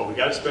 But we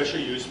got a special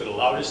use that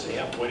allowed us to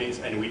have weddings,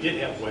 and we did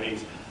have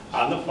weddings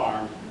on the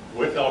farm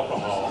with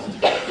alcohol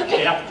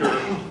after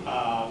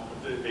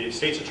the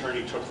state's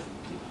attorney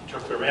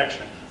took their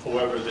action.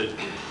 However,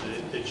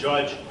 the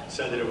judge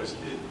said that it was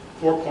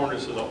 4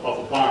 corners of the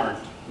barn,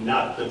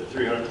 not the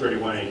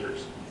 331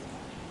 acres.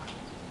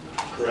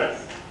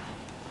 Correct?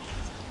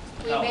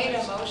 We made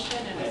a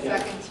motion and a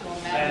second to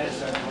amend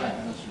this.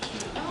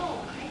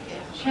 Oh, I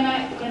did. Can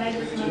I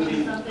just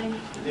mention something?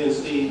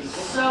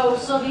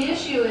 So the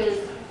issue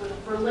is,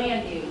 for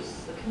land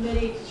use, the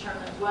committee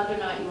determines whether or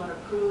not you want to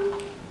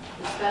approve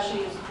the special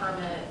use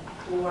permit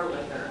for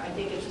liquor. I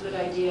think it's a good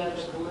idea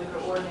that the liquor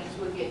ordinance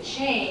would get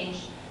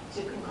changed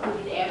to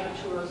conclude the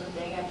agritourism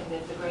thing. I think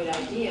that's a great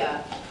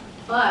idea.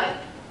 But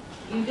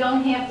you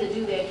don't have to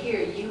do that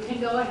here. You can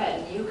go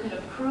ahead and you can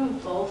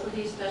approve both of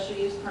these special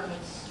use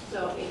permits.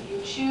 So if you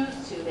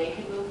choose to, they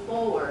can move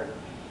forward.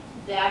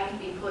 That can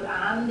be put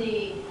on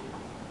the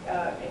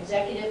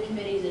executive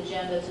committee's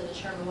agenda to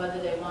determine whether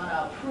they want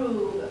to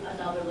approve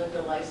another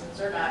liquor license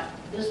or not.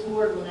 This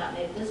board will not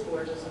make, this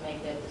board doesn't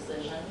make that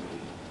decision.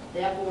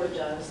 That board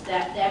does.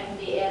 That can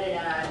be added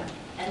on.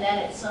 And then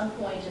at some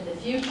point in the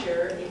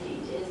future, if he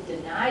is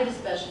denied a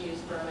special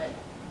use permit,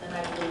 then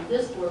I believe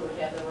this board would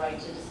have the right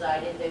to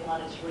decide if they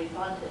wanted to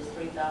refund his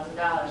 $3,000. Now,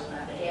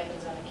 that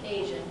happens on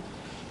occasion,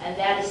 and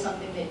that is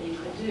something that you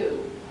could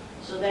do.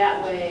 So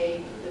that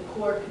way, the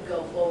court could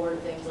go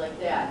forward, things like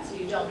that. So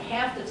you don't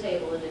have to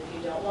table it if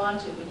you don't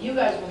want to, but you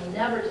guys will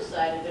never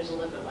decide if there's a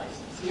liquor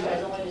license. You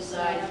guys only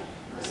decide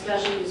a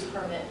special use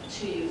permit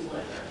to use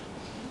liquor.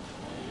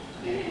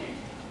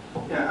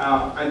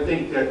 Yeah, I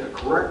think that the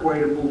correct way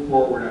to move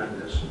forward on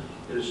this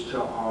is to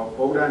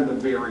vote on the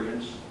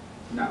variance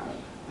now.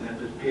 And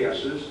if it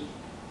passes,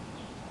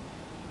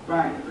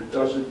 fine. If it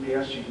doesn't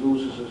pass, he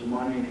loses his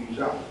money and he's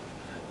out.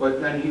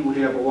 But then he would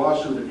have a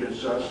lawsuit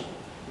against us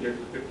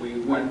if we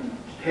went and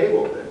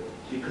tabled it,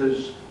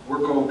 because we're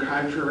going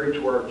contrary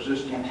to our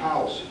existing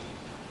policy.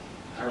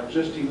 Our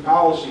existing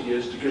policy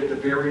is to get the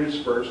variance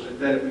first, and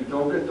then if we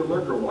don't get the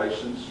liquor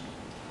license,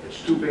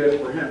 it's too bad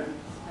for him.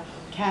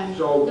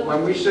 So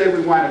when we say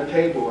we want to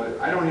table it,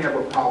 I don't have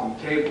a problem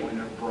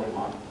tabling it for a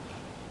month.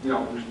 You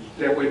know,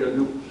 that way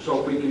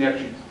so we can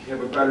actually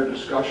have a better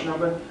discussion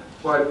of it.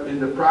 But in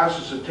the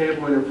process of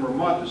tabling it for a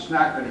month, it's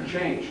not going to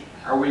change.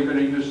 Are we going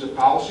to use the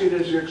policy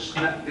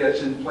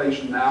that's in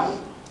place now?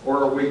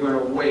 Or are we going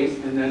to wait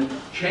and then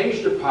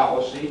change the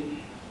policy?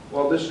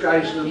 Well, this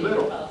guy's in the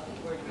middle.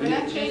 We're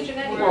not changing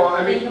anything. Well,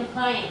 I mean,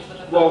 compliance with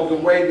the well, the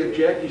way that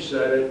Jackie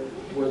said it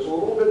was a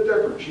little bit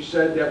different. She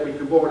said that we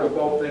could vote on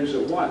both things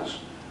at once.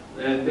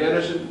 And that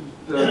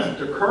isn't,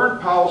 the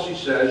current policy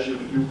says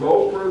you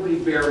go for the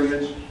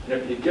variance,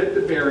 and if you get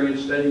the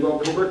variance, then you go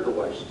for liquor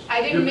license.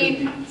 I didn't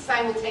mean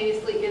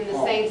simultaneously in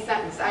the same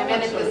sentence. I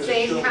meant at the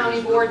same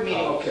county board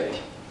meeting. Okay.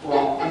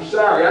 Well, I'm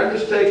sorry, I'm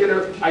just taking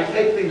it, I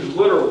take things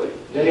literally.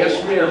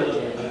 Yes, ma'am.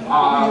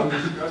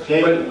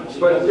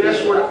 But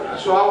that's what,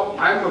 so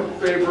I'm in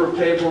favor of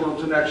tabling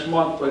until next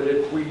month, but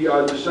if we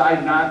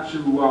decide not to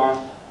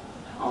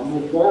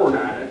move forward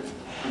on it,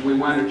 and we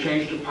want to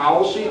change the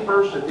policy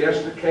first, if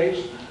that's the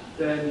case,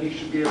 then he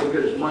should be able to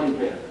get his money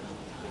back.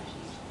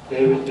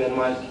 David, then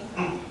Mike.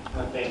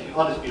 Thank you.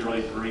 I'll just be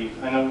really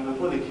brief. I know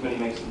before the committee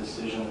makes a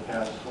decision to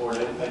pass forward,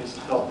 I just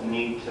felt the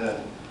need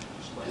to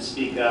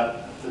speak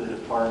up for the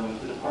department.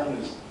 The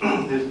department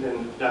has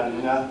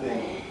done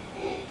nothing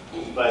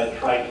but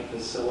try to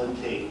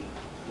facilitate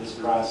this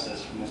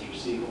process for Mr.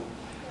 Siegel.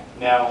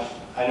 Now,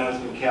 I know it's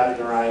been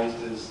categorized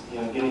as,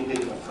 guinea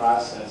pig of a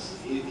process.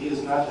 He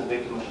is not the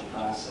victim of the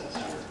process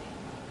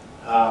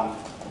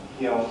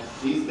here.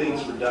 These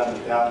things were done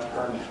without a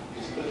permit.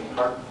 He's putting the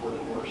cart before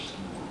the horse.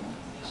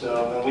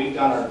 So, and we've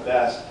done our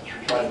best to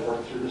try to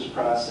work through this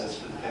process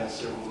for the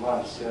past several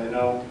months. I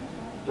know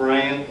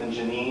Brian and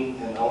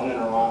Janine and Owen in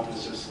our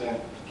office have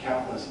spent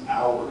countless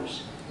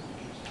hours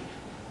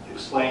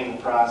explaining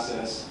the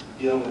process,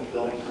 dealing with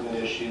building permit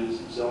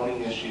issues,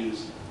 zoning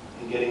issues,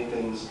 and getting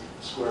things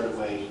squared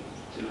away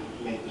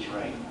to make this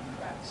right.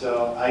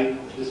 So I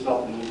just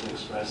felt the need to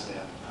express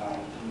that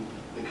from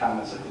the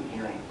comments I've been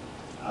hearing.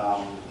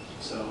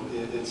 So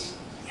it's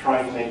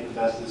trying to make the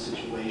best of the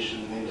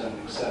situation, and they've done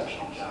an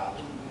exceptional job.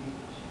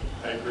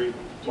 I agree.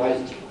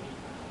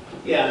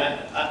 Yeah,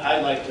 and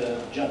I'd like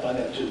to jump on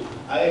that too.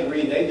 I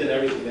agree, they did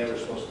everything they were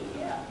supposed to do.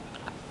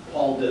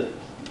 Paul did.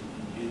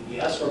 You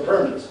ask for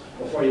permits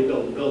before you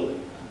build the building.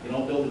 You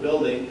don't build the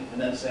building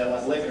and then say, I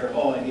want liquor,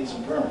 oh, I need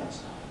some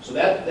permits. So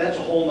that's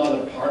a whole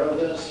nother part of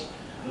this.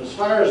 But as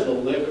far as the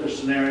liquor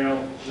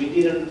scenario, we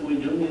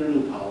do need a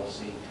new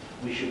policy.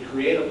 We should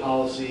create a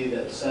policy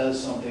that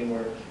says something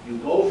where you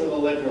go for the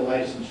liquor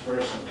license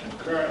first, and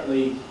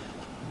concurrently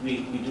we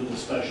do the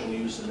special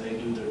use, and they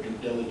do their due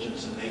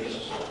diligence and make it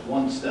a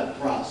one-step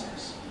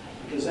process.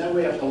 Because that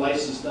way, if the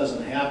license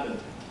doesn't happen,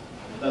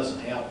 it doesn't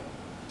happen.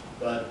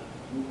 But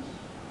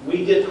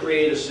we did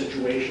create a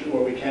situation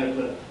where we kind of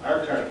put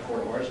our cart before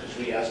the horse, because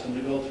we asked them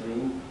to go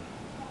through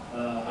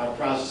our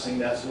processing.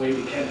 That's the way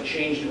we kind of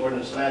changed the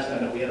ordinance last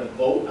time, that we had a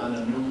vote on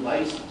a new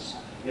license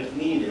if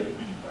needed.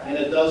 And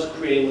it does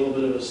create a little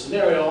bit of a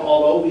scenario,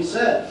 although we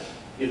said,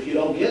 if you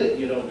don't get it,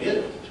 you don't get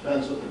it. It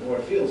depends what the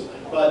board feels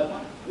like.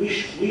 But we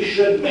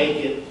should make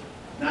it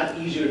not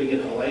easier to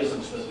get the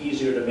license, but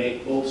easier to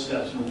make both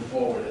steps move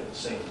forward at the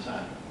same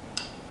time.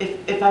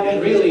 If I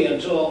And really,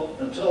 until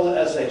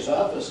the SA's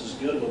office is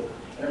good with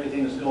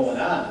everything that's going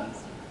on,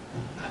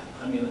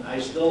 I mean, I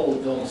still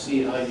don't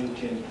see how you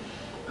can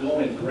go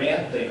and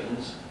grant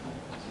things.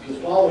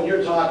 Because Paul, when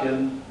you're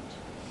talking,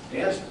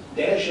 Dan's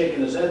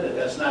shaking his head that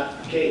that's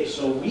not the case.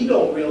 So we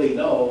don't really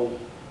know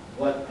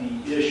what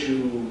the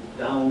issue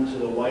down to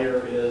the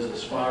wire is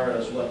as far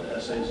as what the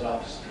SA's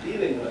office is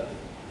dealing with.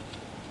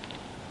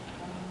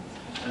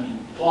 I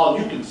mean, Paul,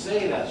 you can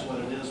say that's what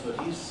it is, but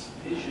he's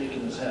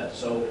shaking his head.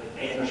 So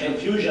there's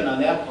confusion on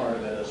that part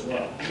of it as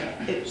well.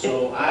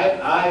 So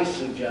I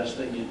suggest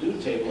that you do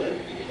table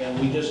it, and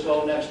we just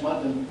go next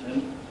month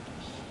and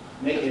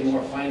make a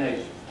more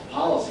finite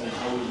policy on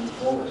how we move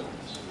forward.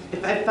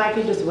 If I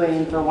could just weigh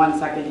in for 1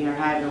 second here.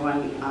 Hi,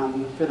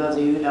 everyone. For those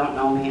of you who don't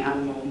know me,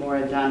 I'm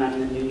Maura Dunn. I'm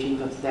the new chief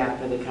of staff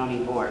for the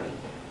county board.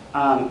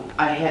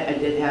 I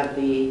did have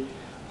the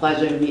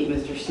pleasure to meet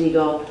Mr.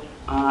 Siegel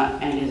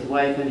and his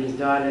wife and his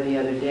daughter the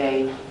other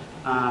day.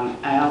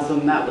 I also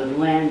met with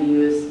land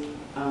use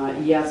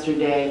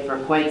yesterday for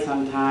quite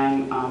some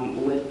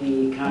time with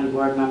the county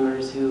board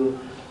members who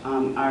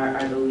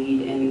are the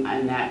lead in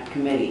that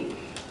committee.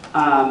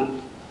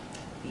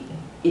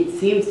 It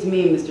seems to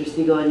me, Mr.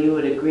 Siegel, and you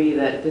would agree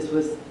that this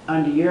was,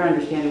 under your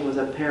understanding, was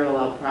a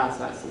parallel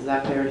process. Is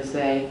that fair to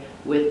say,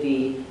 with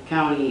the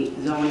county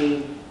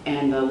zoning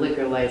and the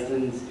liquor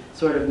license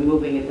sort of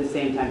moving at the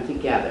same time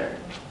together?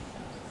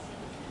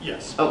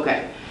 Yes.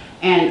 Okay.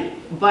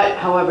 But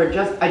however,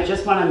 I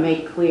just want to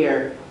make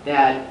clear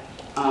that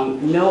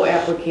no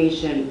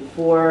application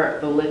for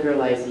the liquor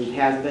license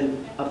has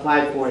been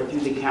applied for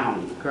through the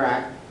county,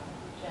 correct?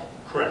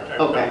 Correct.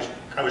 Okay.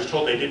 I was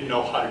told they didn't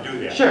know how to do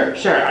that.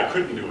 Sure. I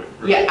couldn't do it.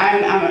 Really. Yeah,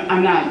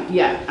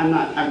 I'm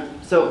not,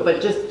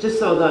 but just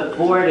so the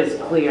board is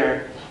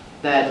clear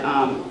that,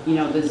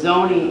 the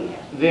zoning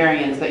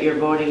variance that you're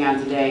voting on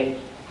today,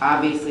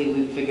 obviously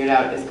we figured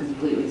out is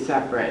completely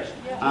separate.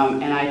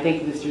 And I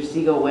think Mr.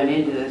 Siegel went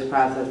into this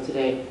process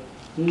today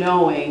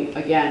knowing,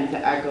 again,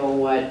 to echo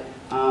what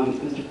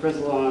Mr.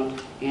 Frizzlone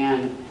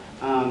and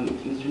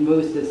Mr.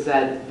 Moose has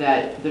said,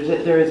 that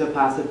there is a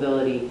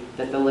possibility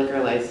that the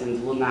liquor license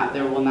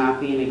there will not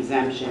be an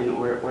exemption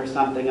or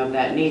something of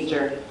that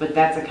nature, but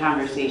that's a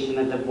conversation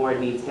that the board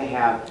needs to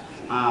have,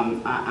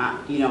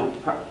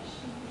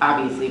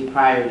 obviously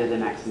prior to the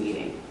next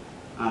meeting.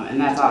 And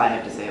that's all I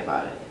have to say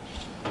about it.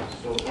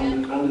 So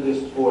under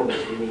this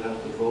ordinance, we would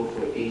have to vote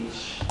for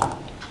each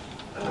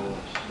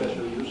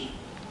special use?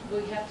 We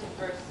have to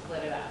first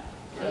split it out.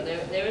 So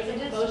there is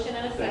a motion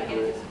and a second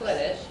to split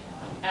it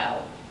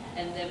out,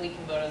 and then we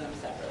can vote on them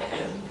separately.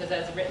 Because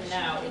as written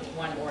now, it's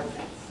one ordinance.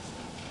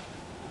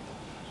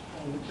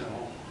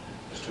 No,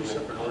 it's two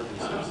separate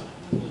ordinances.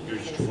 You're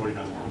just voting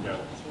on them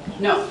together.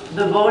 No,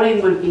 the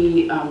voting would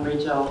be,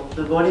 Rachel,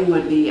 the voting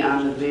would be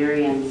on the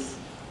variance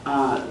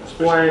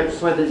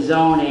for the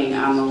zoning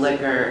on the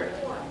liquor.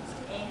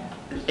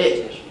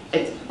 It's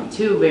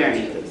two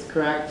variances,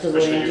 correct? To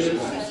land use?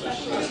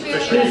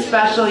 Two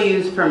special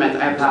use permits,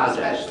 I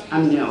apologize.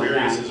 I'm new.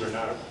 Variances are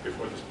not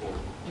before this board.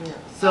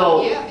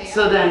 So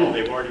then,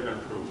 They've already been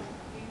approved.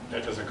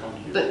 That doesn't come to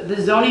you.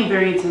 the zoning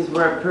variances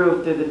were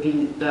approved through the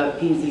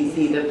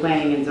PZC, the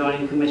Planning and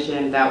Zoning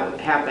Commission. That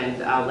happened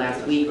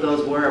last week.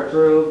 Those were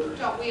approved.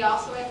 Don't we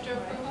also have to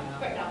approve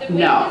them? The way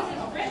No.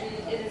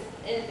 this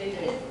is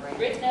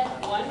written as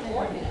one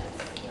ordinance.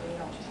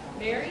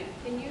 Mary,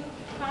 can you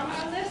comment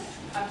on this?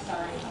 I'm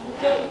sorry.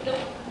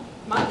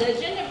 The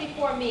agenda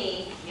before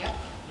me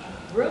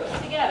groups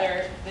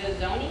together the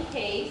zoning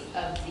case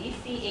of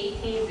ZC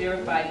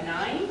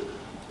 18059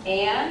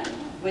 and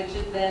which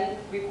is then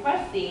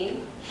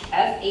requesting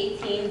S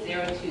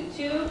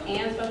 18022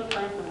 and special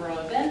permit for rural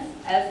events,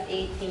 S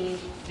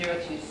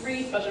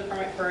 18023 special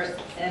permit for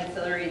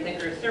ancillary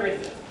liquor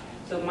services.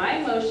 So my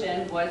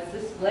motion was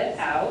to split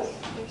out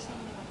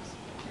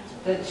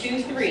the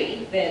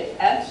 2-3, that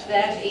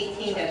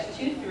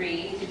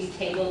S-18-23 to be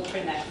tabled for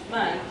next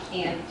month,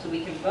 and so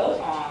we can vote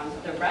on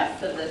the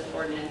rest of this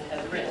ordinance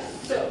as written.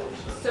 So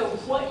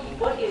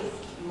what is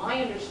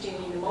my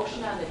understanding, the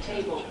motion on the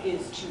table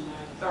is to,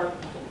 or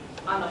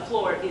on the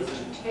floor is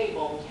to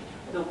table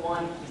the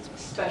one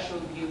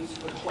special use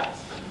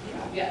request.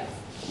 Yes.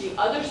 The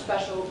other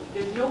special,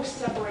 there's no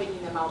separating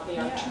them out. They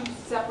are two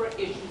separate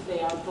issues.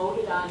 They are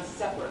voted on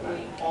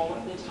separately all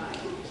of the time.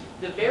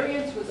 The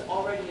variance was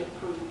already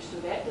approved, so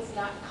that does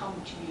not come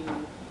to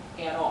you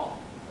at all.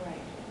 Right.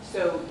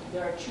 So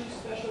there are two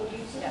special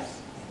uses?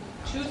 Yes.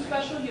 Two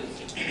special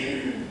uses.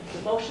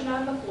 The motion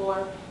on the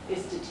floor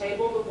is to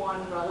table the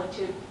one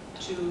relative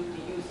to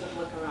the use of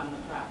liquor on the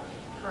property.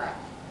 Correct.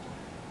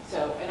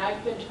 So, and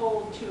I've been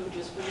told too,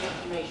 just for your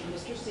information,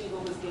 Mr. Siegel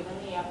was given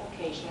the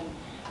application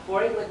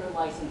for a liquor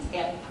license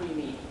at the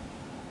pre-meeting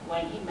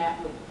when he met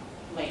with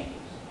land use.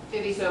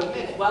 Did he So submit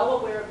he's it? well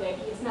aware of that.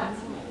 He has not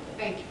submitted it.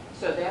 Thank you.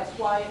 So that's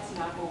why it's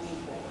not moving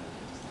forward.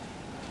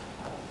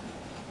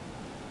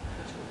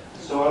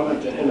 So I'd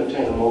like to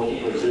entertain a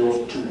motion for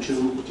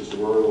 022, which is the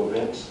rural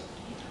events.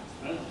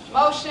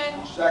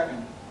 Motion.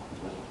 Second.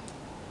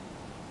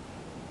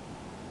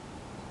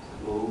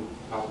 Move,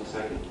 properly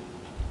second.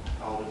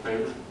 All in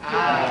favor?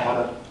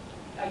 Aye.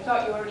 I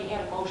thought you already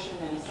had a motion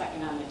and a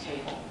second on the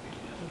table.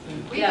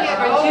 We Yeah, did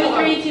for vote.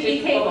 2-3 to Did be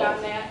you vote tabled.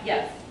 on that?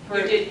 Yes.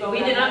 You did vote We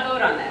on did not that?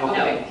 vote on that, no.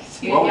 Okay.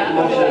 You What did was the not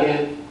motion vote.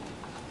 again?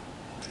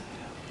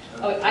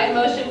 Oh, I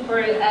motion for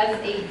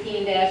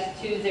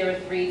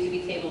S-18-203 to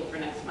be tabled for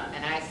next month.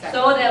 And I second.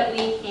 So that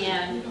we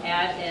can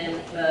add in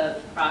the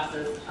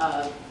process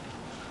of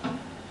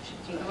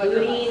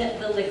including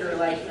the liquor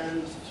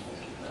license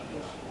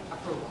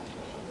Approval.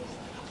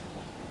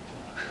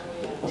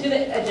 to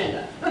the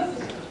agenda. So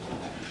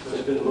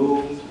it's been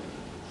moved,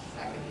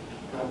 Second.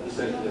 properly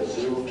second, that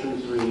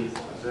 023,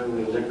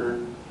 assembly liquor,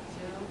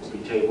 will be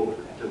tabled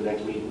to the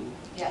next meeting.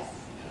 Yes.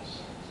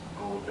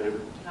 All in favor?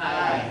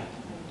 Aye.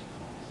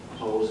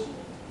 Opposed?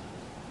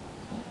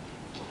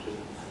 Motion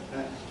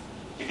passed.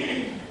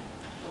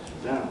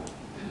 Now,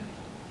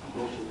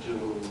 motion to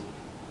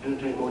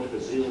entertain motion for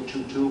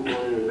 022,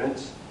 warrior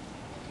events.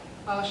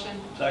 Motion.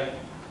 Second.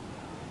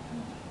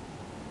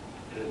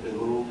 It has been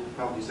moved,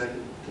 properly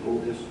second, to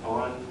move this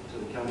on to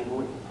the county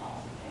board.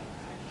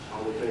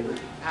 All in favor?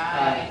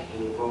 Aye.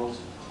 Any opposed?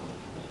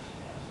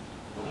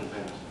 Motion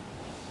passed.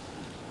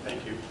 Thank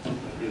you.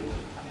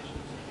 If